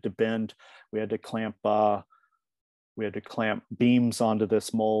started to bend. We had to clamp beams onto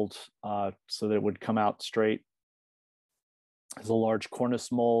this mold so that it would come out straight. It's a large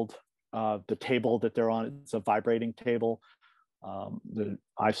cornice mold. The table that they're on, it's a vibrating table.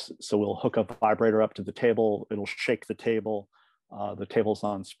 So we'll hook a vibrator up to the table. It'll shake the table. The table's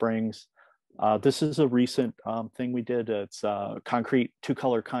on springs. This is a recent thing we did. It's concrete,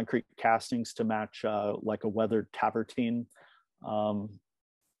 2-color concrete castings to match like a weathered tavertine.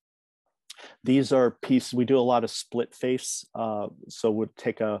 These are pieces, we do a lot of split face. So we'd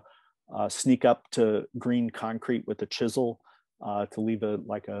take a sneak up to green concrete with a chisel to leave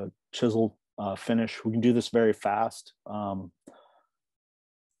a chisel finish. We can do this very fast.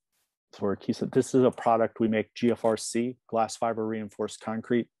 This is a product we make, GFRC, glass fiber reinforced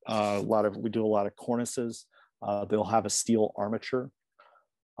concrete. We do a lot of cornices. They'll have a steel armature.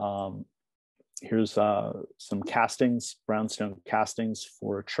 Here's some castings, brownstone castings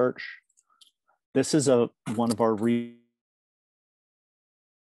for a church. This is one of our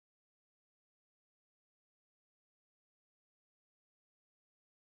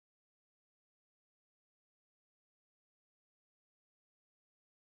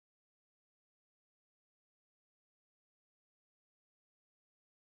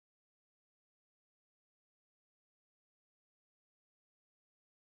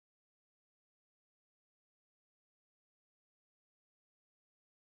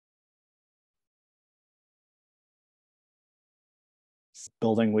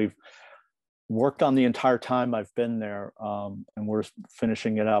building we've worked on the entire time I've been there, and we're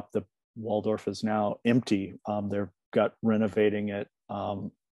finishing it up. The Waldorf is now empty. They're gut renovating it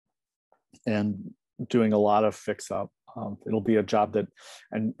and doing a lot of fix up. It'll be a job that,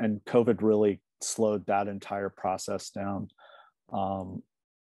 and COVID really slowed that entire process down.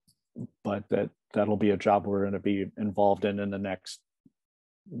 But that'll be a job we're going to be involved in the next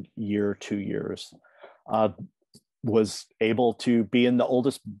year, 2 years. Was able to be in the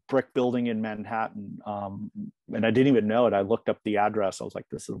oldest brick building in Manhattan. And I didn't even know it. I looked up the address. I was like,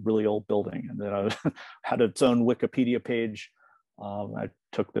 this is a really old building. And then I had its own Wikipedia page. I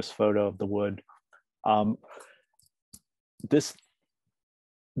took this photo of the wood. This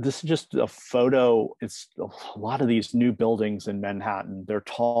is just a photo. It's a lot of these new buildings in Manhattan. They're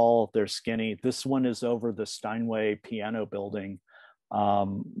tall, they're skinny. This one is over the Steinway piano building.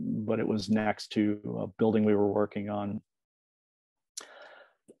 But it was next to a building we were working on.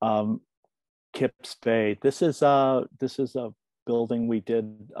 Kips Bay. This is a building we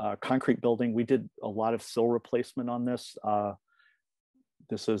did, concrete building. We did a lot of sill replacement on this.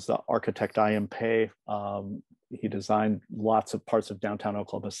 This is the architect I.M. Pei. He designed lots of parts of downtown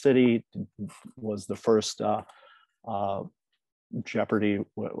Oklahoma City. Was the first Jeopardy. I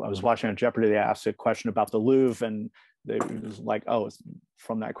was watching on Jeopardy. They asked a question about the Louvre, and it was like, oh,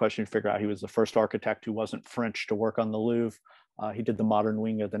 from that question, you figure out he was the first architect who wasn't French to work on the Louvre. He did the modern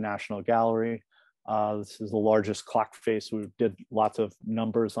wing of the National Gallery. This is the largest clock face. We did lots of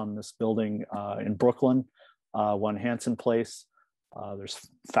numbers on this building in Brooklyn, One Hanson Place. There's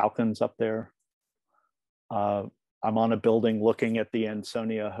falcons up there. I'm on a building looking at the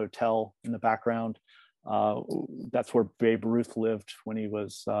Ansonia Hotel in the background. That's where Babe Ruth lived when he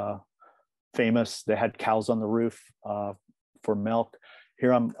was famous. They had cows on the roof for milk.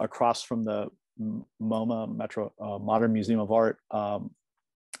 Here I'm across from the MoMA, Modern Museum of Art.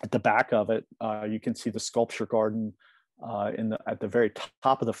 At the back of it, you can see the sculpture garden at the very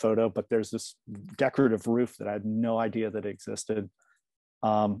top of the photo, but there's this decorative roof that I had no idea that existed.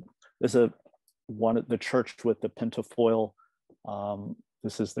 There's one at the church with the pentafoil.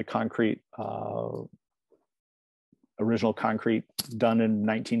 This is the concrete, original concrete done in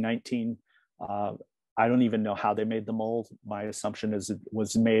 1919. I don't even know how they made the mold. My assumption is it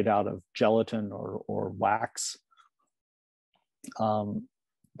was made out of gelatin or wax.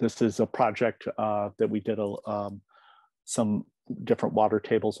 This is a project that we did some different water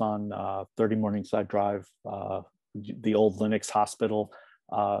tables on 30 Morningside Drive, the old Lennox Hospital.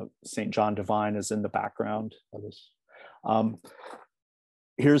 St. John Divine is in the background of this.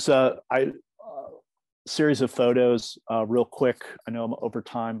 Here's a series of photos real quick. I know I'm over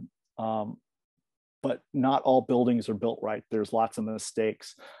time, but not all buildings are built right. There's lots of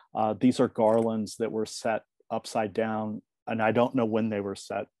mistakes. These are garlands that were set upside down, and I don't know when they were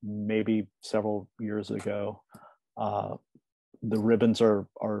set, maybe several years ago. The ribbons are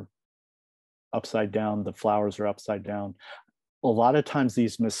upside down, the flowers are upside down. A lot of times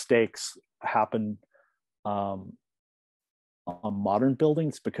these mistakes happen on modern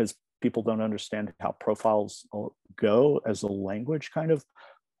buildings because people don't understand how profiles go as a language kind of.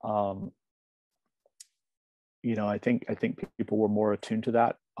 I think people were more attuned to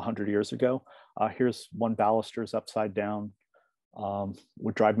that 100 years ago. Here's one balusters upside down.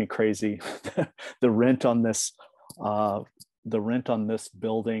 Would drive me crazy. The rent on this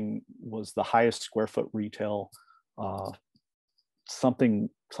building was the highest square foot retail, something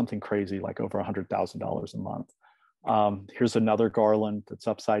crazy, like over $100,000 a month. Here's another garland that's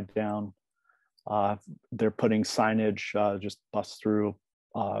upside down. They're putting signage, just bust through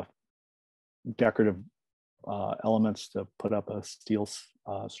decorative elements to put up a steel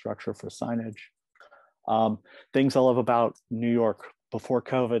structure for signage. Things I love about New York before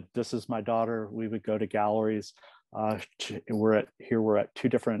COVID. This is my daughter. We would go to galleries. We're at two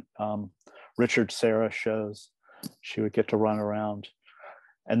different Richard Serra shows. She would get to run around,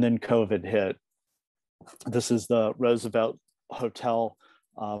 and then COVID hit. This is the Roosevelt Hotel,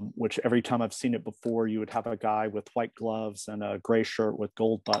 which every time I've seen it before, you would have a guy with white gloves and a gray shirt with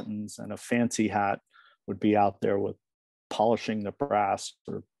gold buttons and a fancy hat would be out there with polishing the brass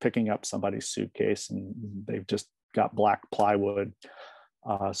or picking up somebody's suitcase, and they've just got black plywood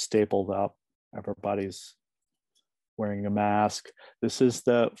stapled up. Everybody's wearing a mask. This is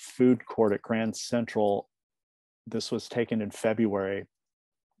the food court at Grand Central. This was taken in February.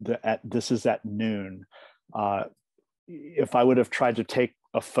 This is at noon. If I would have tried to take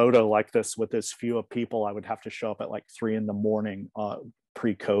a photo like this with as few of people, I would have to show up at like 3 a.m.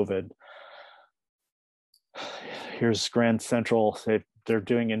 Pre-COVID. Here's Grand Central. They're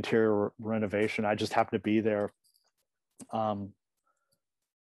doing interior renovation. I just happen to be there.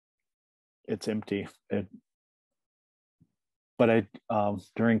 It's empty. But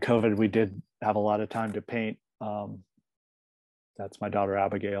during COVID, we did have a lot of time to paint. That's my daughter,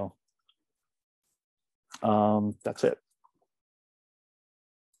 Abigail. That's it.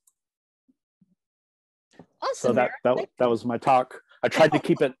 Awesome. So that was my talk. I tried to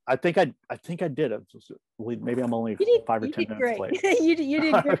keep it. I think I did it. Maybe I'm only 5 or 10 minutes late. You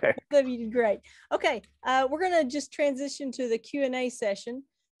did great. Okay. You did great. Okay, we're gonna just transition to the Q&A session.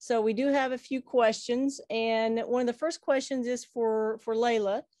 So we do have a few questions, and one of the first questions is for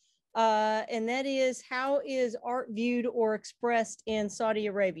Laila, and that is, how is art viewed or expressed in Saudi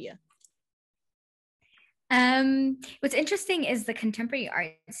Arabia? What's interesting is the contemporary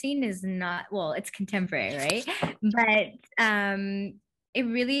art scene is not, well, it's contemporary, right? But it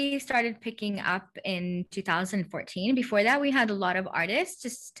really started picking up in 2014. Before that, we had a lot of artists,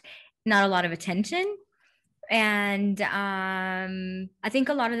 just not a lot of attention. And I think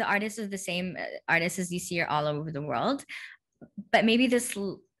a lot of the artists are the same artists as you see all over the world. But maybe this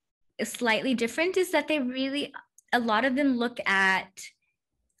is slightly different is that a lot of them look at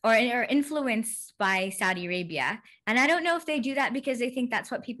or are influenced by Saudi Arabia. And I don't know if they do that because they think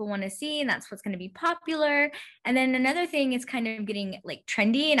that's what people want to see and that's what's going to be popular. And then another thing is kind of getting like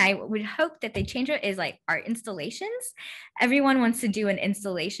trendy, and I would hope that they change it, is like art installations. Everyone wants to do an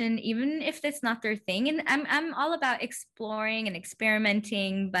installation, even if that's not their thing. And I'm all about exploring and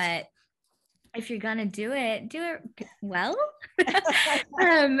experimenting, but if you're gonna do it well.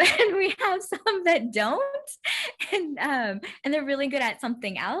 And we have some that don't, and they're really good at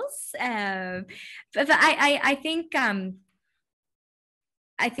something else. But I think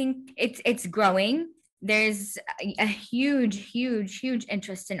it's growing. There's a huge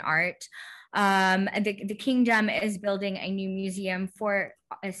interest in art. The kingdom is building a new museum for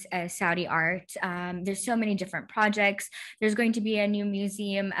Saudi art. There's so many different projects. There's going to be a new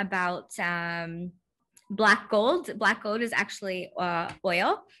museum about black gold. Black gold is actually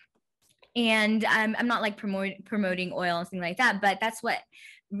oil. And I'm not like promoting oil and things like that, but that's what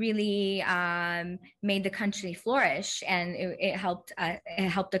really made the country flourish, and it helped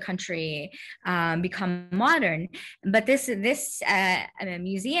the country become modern. But this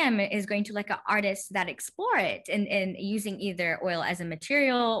museum is going to like an artist that explore it and using either oil as a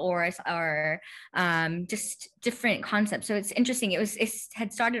material or just different concepts. So it's interesting. It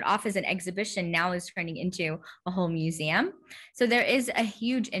had started off as an exhibition, now is turning into a whole museum. So there is a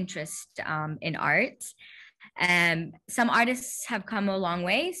huge interest in art. Some artists have come a long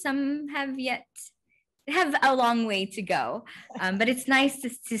way, some have a long way to go, but it's nice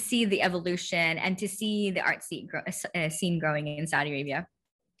to see the evolution and to see the art scene growing in Saudi Arabia.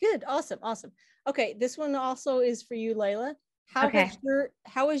 Good. Awesome. Okay, this one also is for you, Laila. How has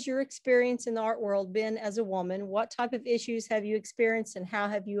your experience in the art world been as a woman? What type of issues have you experienced and how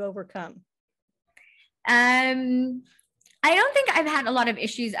have you overcome? I don't think I've had a lot of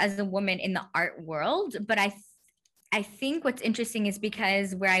issues as a woman in the art world, but I think what's interesting is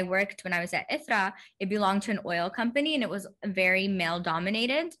because where I worked when I was at ITHRA, it belonged to an oil company and it was very male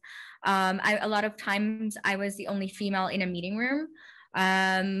dominated. A lot of times I was the only female in a meeting room.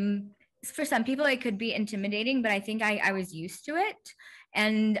 For some people it could be intimidating, but I think I was used to it.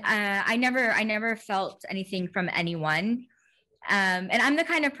 And I never felt anything from anyone. And I'm the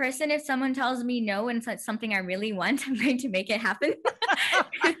kind of person, if someone tells me no and it's something I really want, I'm going to make it happen.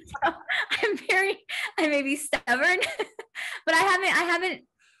 So I may be stubborn, but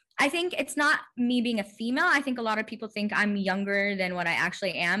I think it's not me being a female. I think a lot of people think I'm younger than what I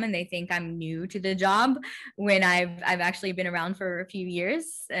actually am, and they think I'm new to the job when I've actually been around for a few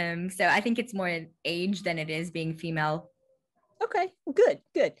years. So I think it's more age than it is being female. Okay, good.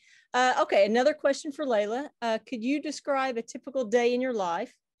 Okay, another question for Laila. Could you describe a typical day in your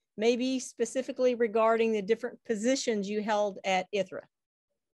life, maybe specifically regarding the different positions you held at ITHRA?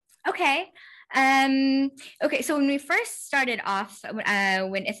 Okay. Okay. So when we first started off,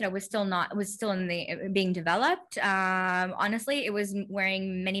 when ITHRA was still in the being developed, honestly, it was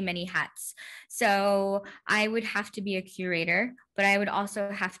wearing many hats. So I would have to be a curator, but I would also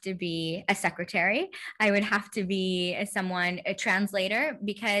have to be a secretary. I would have to be a translator,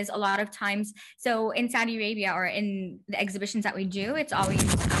 because a lot of times, so in Saudi Arabia or in the exhibitions that we do, it's always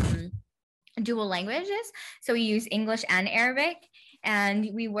dual languages. So we use English and Arabic. And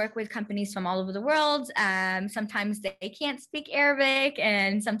we work with companies from all over the world. Sometimes they can't speak Arabic,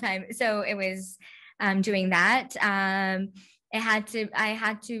 and sometimes, so it was doing that. I had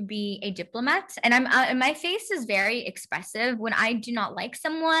to be a diplomat, and my face is very expressive. When I do not like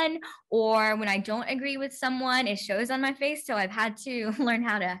someone or when I don't agree with someone, it shows on my face. So I've had to learn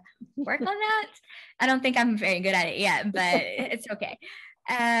how to work on that. I don't think I'm very good at it yet, but it's okay.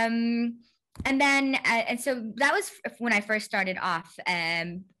 And then, and so that was when I first started off.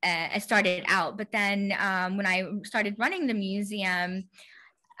 I started out, but then when I started running the museum,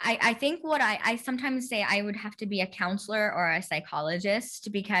 I think what I sometimes say I would have to be a counselor or a psychologist,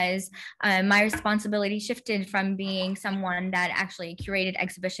 because my responsibility shifted from being someone that actually curated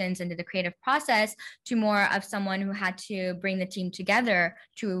exhibitions and did the creative process to more of someone who had to bring the team together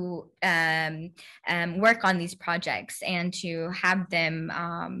to work on these projects and to have them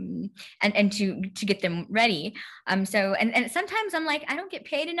and to get them ready. So and sometimes I'm like, I don't get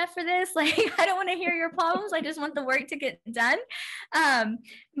paid enough for this. Like, I don't want to hear your problems. I just want the work to get done.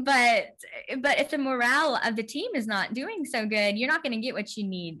 But if the morale of the team is not doing so good, you're not going to get what you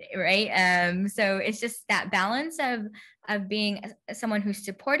need, right? So it's just that balance of being someone who's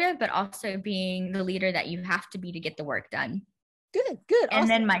supportive, but also being the leader that you have to be to get the work done. Good. And awesome.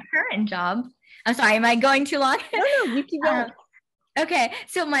 Then my current job, I'm sorry, am I going too long? No, you keep going. Okay,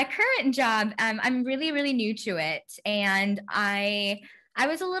 so my current job, I'm really new to it, and I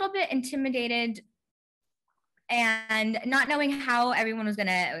was a little bit intimidated and not knowing how everyone was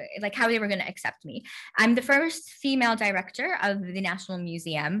gonna, like, how they were gonna accept me. I'm the first female director of the National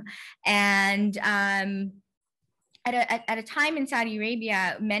Museum, and at a time in Saudi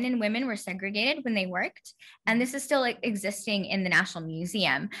Arabia, men and women were segregated when they worked, and this is still like existing in the National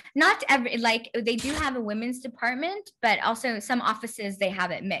Museum. Not every, like, they do have a women's department, but also some offices they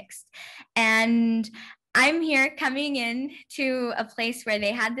have it mixed. And I'm here coming in to a place where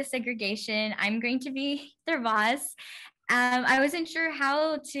they had the segregation. I'm going to be their boss. I wasn't sure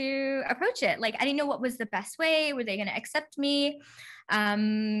how to approach it. Like, I didn't know what was the best way. Were they going to accept me?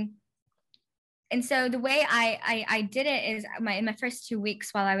 And so the way I did it is in my first 2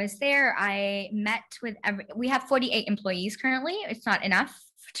 weeks while I was there, I met with we have 48 employees currently. It's not enough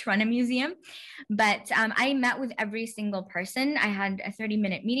to run a museum, but I met with every single person. I had a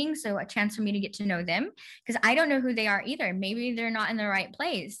 30-minute meeting, so a chance for me to get to know them, because I don't know who they are either. Maybe they're not in the right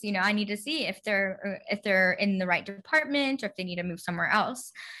place. You know, I need to see if they're in the right department or if they need to move somewhere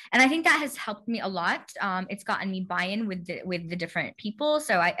else. And I think that has helped me a lot. It's gotten me buy-in with the different people.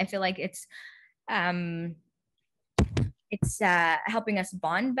 So I feel like it's helping us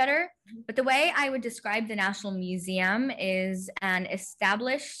bond better. But the way I would describe the National Museum is an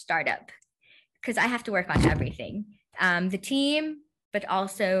established startup, because I have to work on everything, the team, but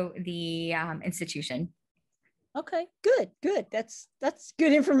also the institution. Okay, good. That's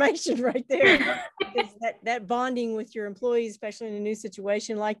good information right there. that bonding with your employees, especially in a new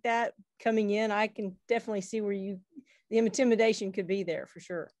situation like that, coming in, I can definitely see where the intimidation could be there for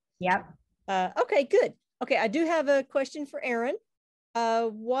sure. Yep. Okay, good. Okay, I do have a question for Aaron.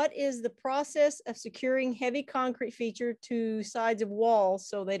 What is the process of securing heavy concrete feature to sides of walls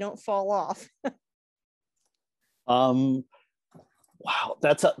so they don't fall off? Wow,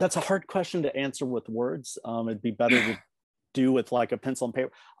 that's a hard question to answer with words. It'd be better to do with like a pencil and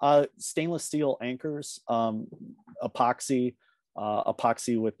paper. Stainless steel anchors epoxy,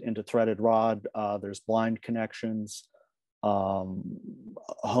 epoxy into threaded rod. There's blind connections.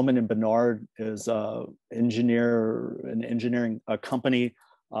 Homan and Bernard is an engineering company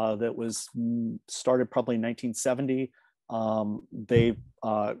that was started probably in 1970.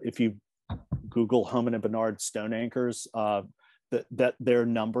 If you Google Homan and Bernard stone anchors, that their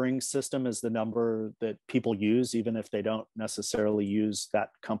numbering system is the number that people use, even if they don't necessarily use that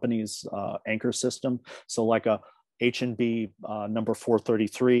company's anchor system. So like a H&B number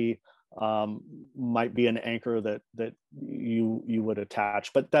 433 might be an anchor that you would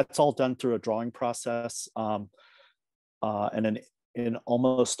attach, but that's all done through a drawing process. And in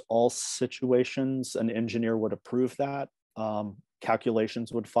almost all situations, an engineer would approve that.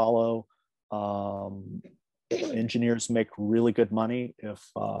 Calculations would follow. Engineers make really good money if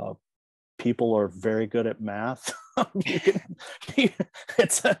people are very good at math. I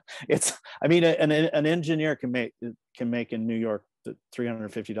mean, an engineer can make in New York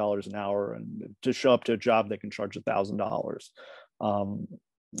 $350 an hour, and to show up to a job they can charge $1,000.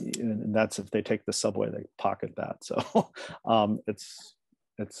 And that's if they take the subway, they pocket that. So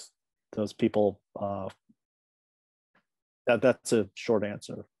it's those people. That's a short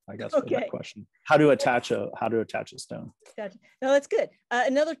answer, I guess, for that question. How to attach a stone. Gotcha. No, that's good.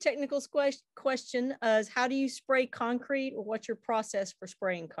 Another technical question is, how do you spray concrete, or what's your process for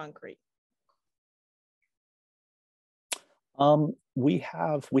spraying concrete? We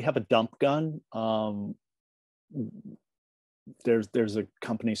have a dump gun. There's a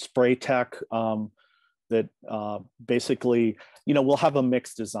company, Spray Tech, that basically, we'll have a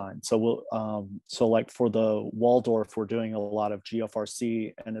mixed design. So so like for the Waldorf, we're doing a lot of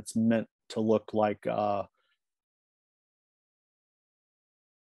GFRC, and it's meant to look like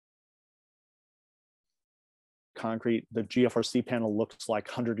concrete. The GFRC panel looks like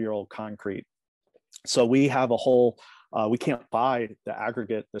 100-year-old concrete. So we have a whole, we can't buy the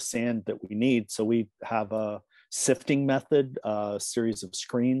aggregate, the sand that we need. So we have a sifting method, a series of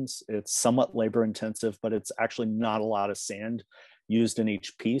screens. It's somewhat labor intensive, but it's actually not a lot of sand used in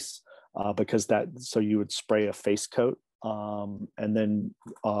each piece, because so you would spray a face coat. And then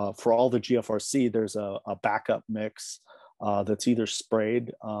for all the GFRC, there's a backup mix that's either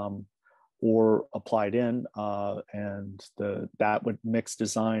sprayed or applied in, and that mix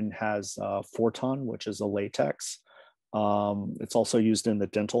design has Forton, which is a latex. It's also used in the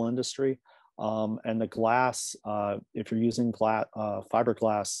dental industry. And the glass, if you're using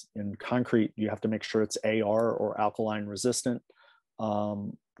fiberglass in concrete, you have to make sure it's AR or alkaline resistant,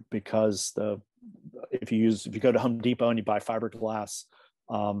 because if you go to Home Depot and you buy fiberglass,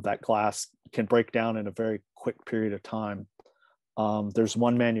 that glass can break down in a very quick period of time. There's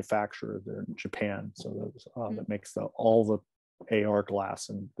one manufacturer there in Japan, so that makes all the AR glass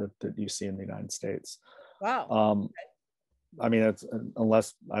that you see in the United States. Wow. I mean, it's,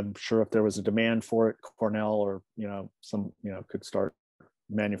 unless I'm sure if there was a demand for it, Cornell or could start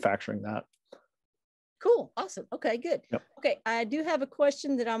manufacturing that. Cool. Awesome. Okay, good. Yep. Okay, I do have a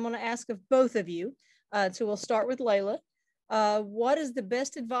question that I'm going to ask of both of you. So we'll start with Laila. What is the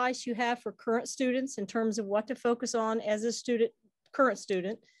best advice you have for current students in terms of what to focus on as a current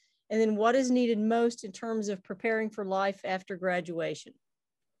student? And then what is needed most in terms of preparing for life after graduation?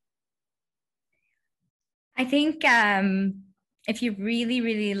 I think if you really,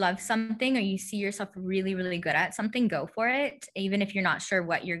 really love something, or you see yourself really, really good at something, go for it, even if you're not sure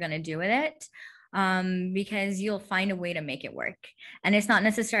what you're going to do with it, because you'll find a way to make it work. And it's not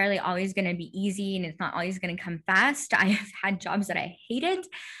necessarily always going to be easy, and it's not always going to come fast. I've had jobs that I hated,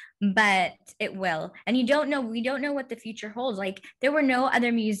 but it will. And we don't know what the future holds. Like, there were no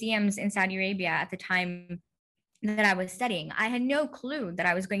other museums in Saudi Arabia at the time that I was studying. I had no clue that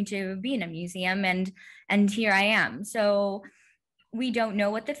I was going to be in a museum, and here I am. So we don't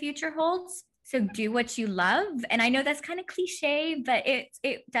know what the future holds. So do what you love. And I know that's kind of cliche, but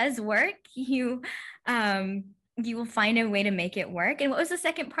it does work. You will find a way to make it work. And what was the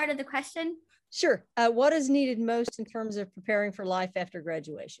second part of the question? Sure. What is needed most in terms of preparing for life after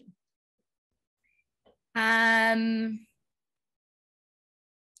graduation? Don't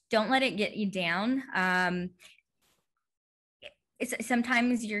let it get you down.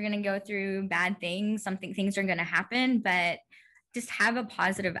 Sometimes you're going to go through bad things. Things are going to happen, but just have a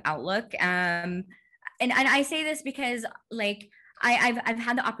positive outlook. And I say this because, like, I've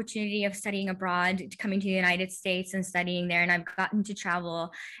had the opportunity of studying abroad, coming to the United States and studying there, and I've gotten to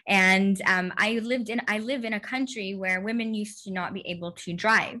travel. And I live in a country where women used to not be able to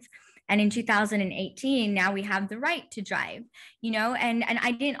drive. And in 2018, now we have the right to drive, you know, and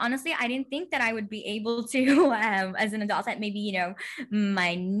I didn't think that I would be able to, as an adult, that maybe, you know,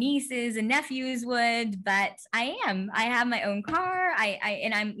 my nieces and nephews would, but I have my own car.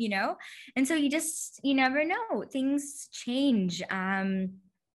 And I'm, you know, and so you never know, things change.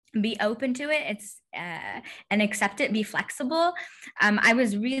 Be open to it. It's and accept it, be flexible. I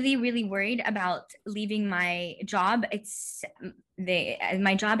was really, really worried about leaving my job.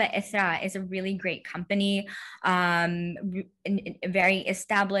 My job at ISRA is a really great company, very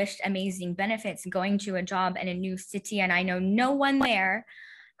established, amazing benefits, going to a job in a new city, and I know no one there,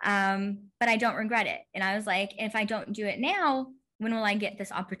 but I don't regret it. And I was like, if I don't do it now, when will I get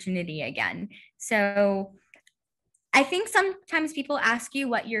this opportunity again? So I think sometimes people ask you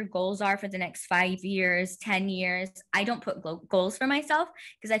what your goals are for the next 5 years, 10 years. I don't put goals for myself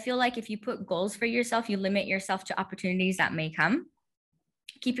because I feel like if you put goals for yourself, you limit yourself to opportunities that may come.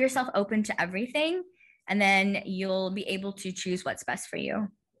 Keep yourself open to everything, and then you'll be able to choose what's best for you.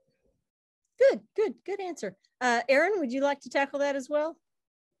 Good answer. Erin, would you like to tackle that as well?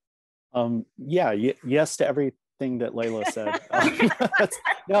 Yes to everything that Laila said.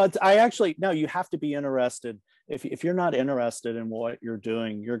 No, you have to be interested. If you're not interested in what you're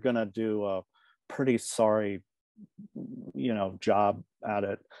doing, you're going to do a pretty sorry, you know, job at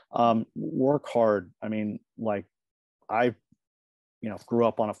it. Work hard. I mean, like I, you know, grew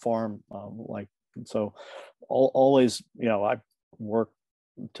up on a farm, so always, you know, I work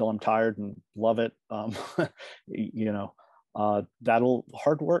until I'm tired and love it. You know,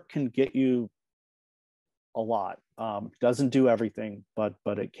 hard work can get you a lot. Doesn't do everything, but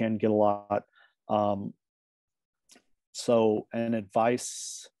it can get a lot. So an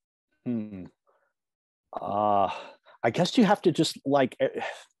advice, I guess you have to just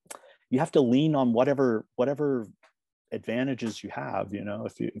you have to lean on whatever advantages you have, you know.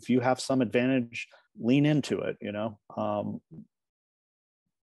 If you have some advantage, lean into it, you know.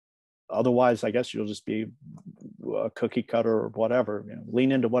 Otherwise, I guess you'll just be a cookie cutter or whatever, you know.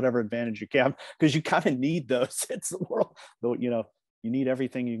 Lean into whatever advantage you can, because you kind of need those. It's the world, though, you know, you need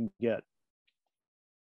everything you can get.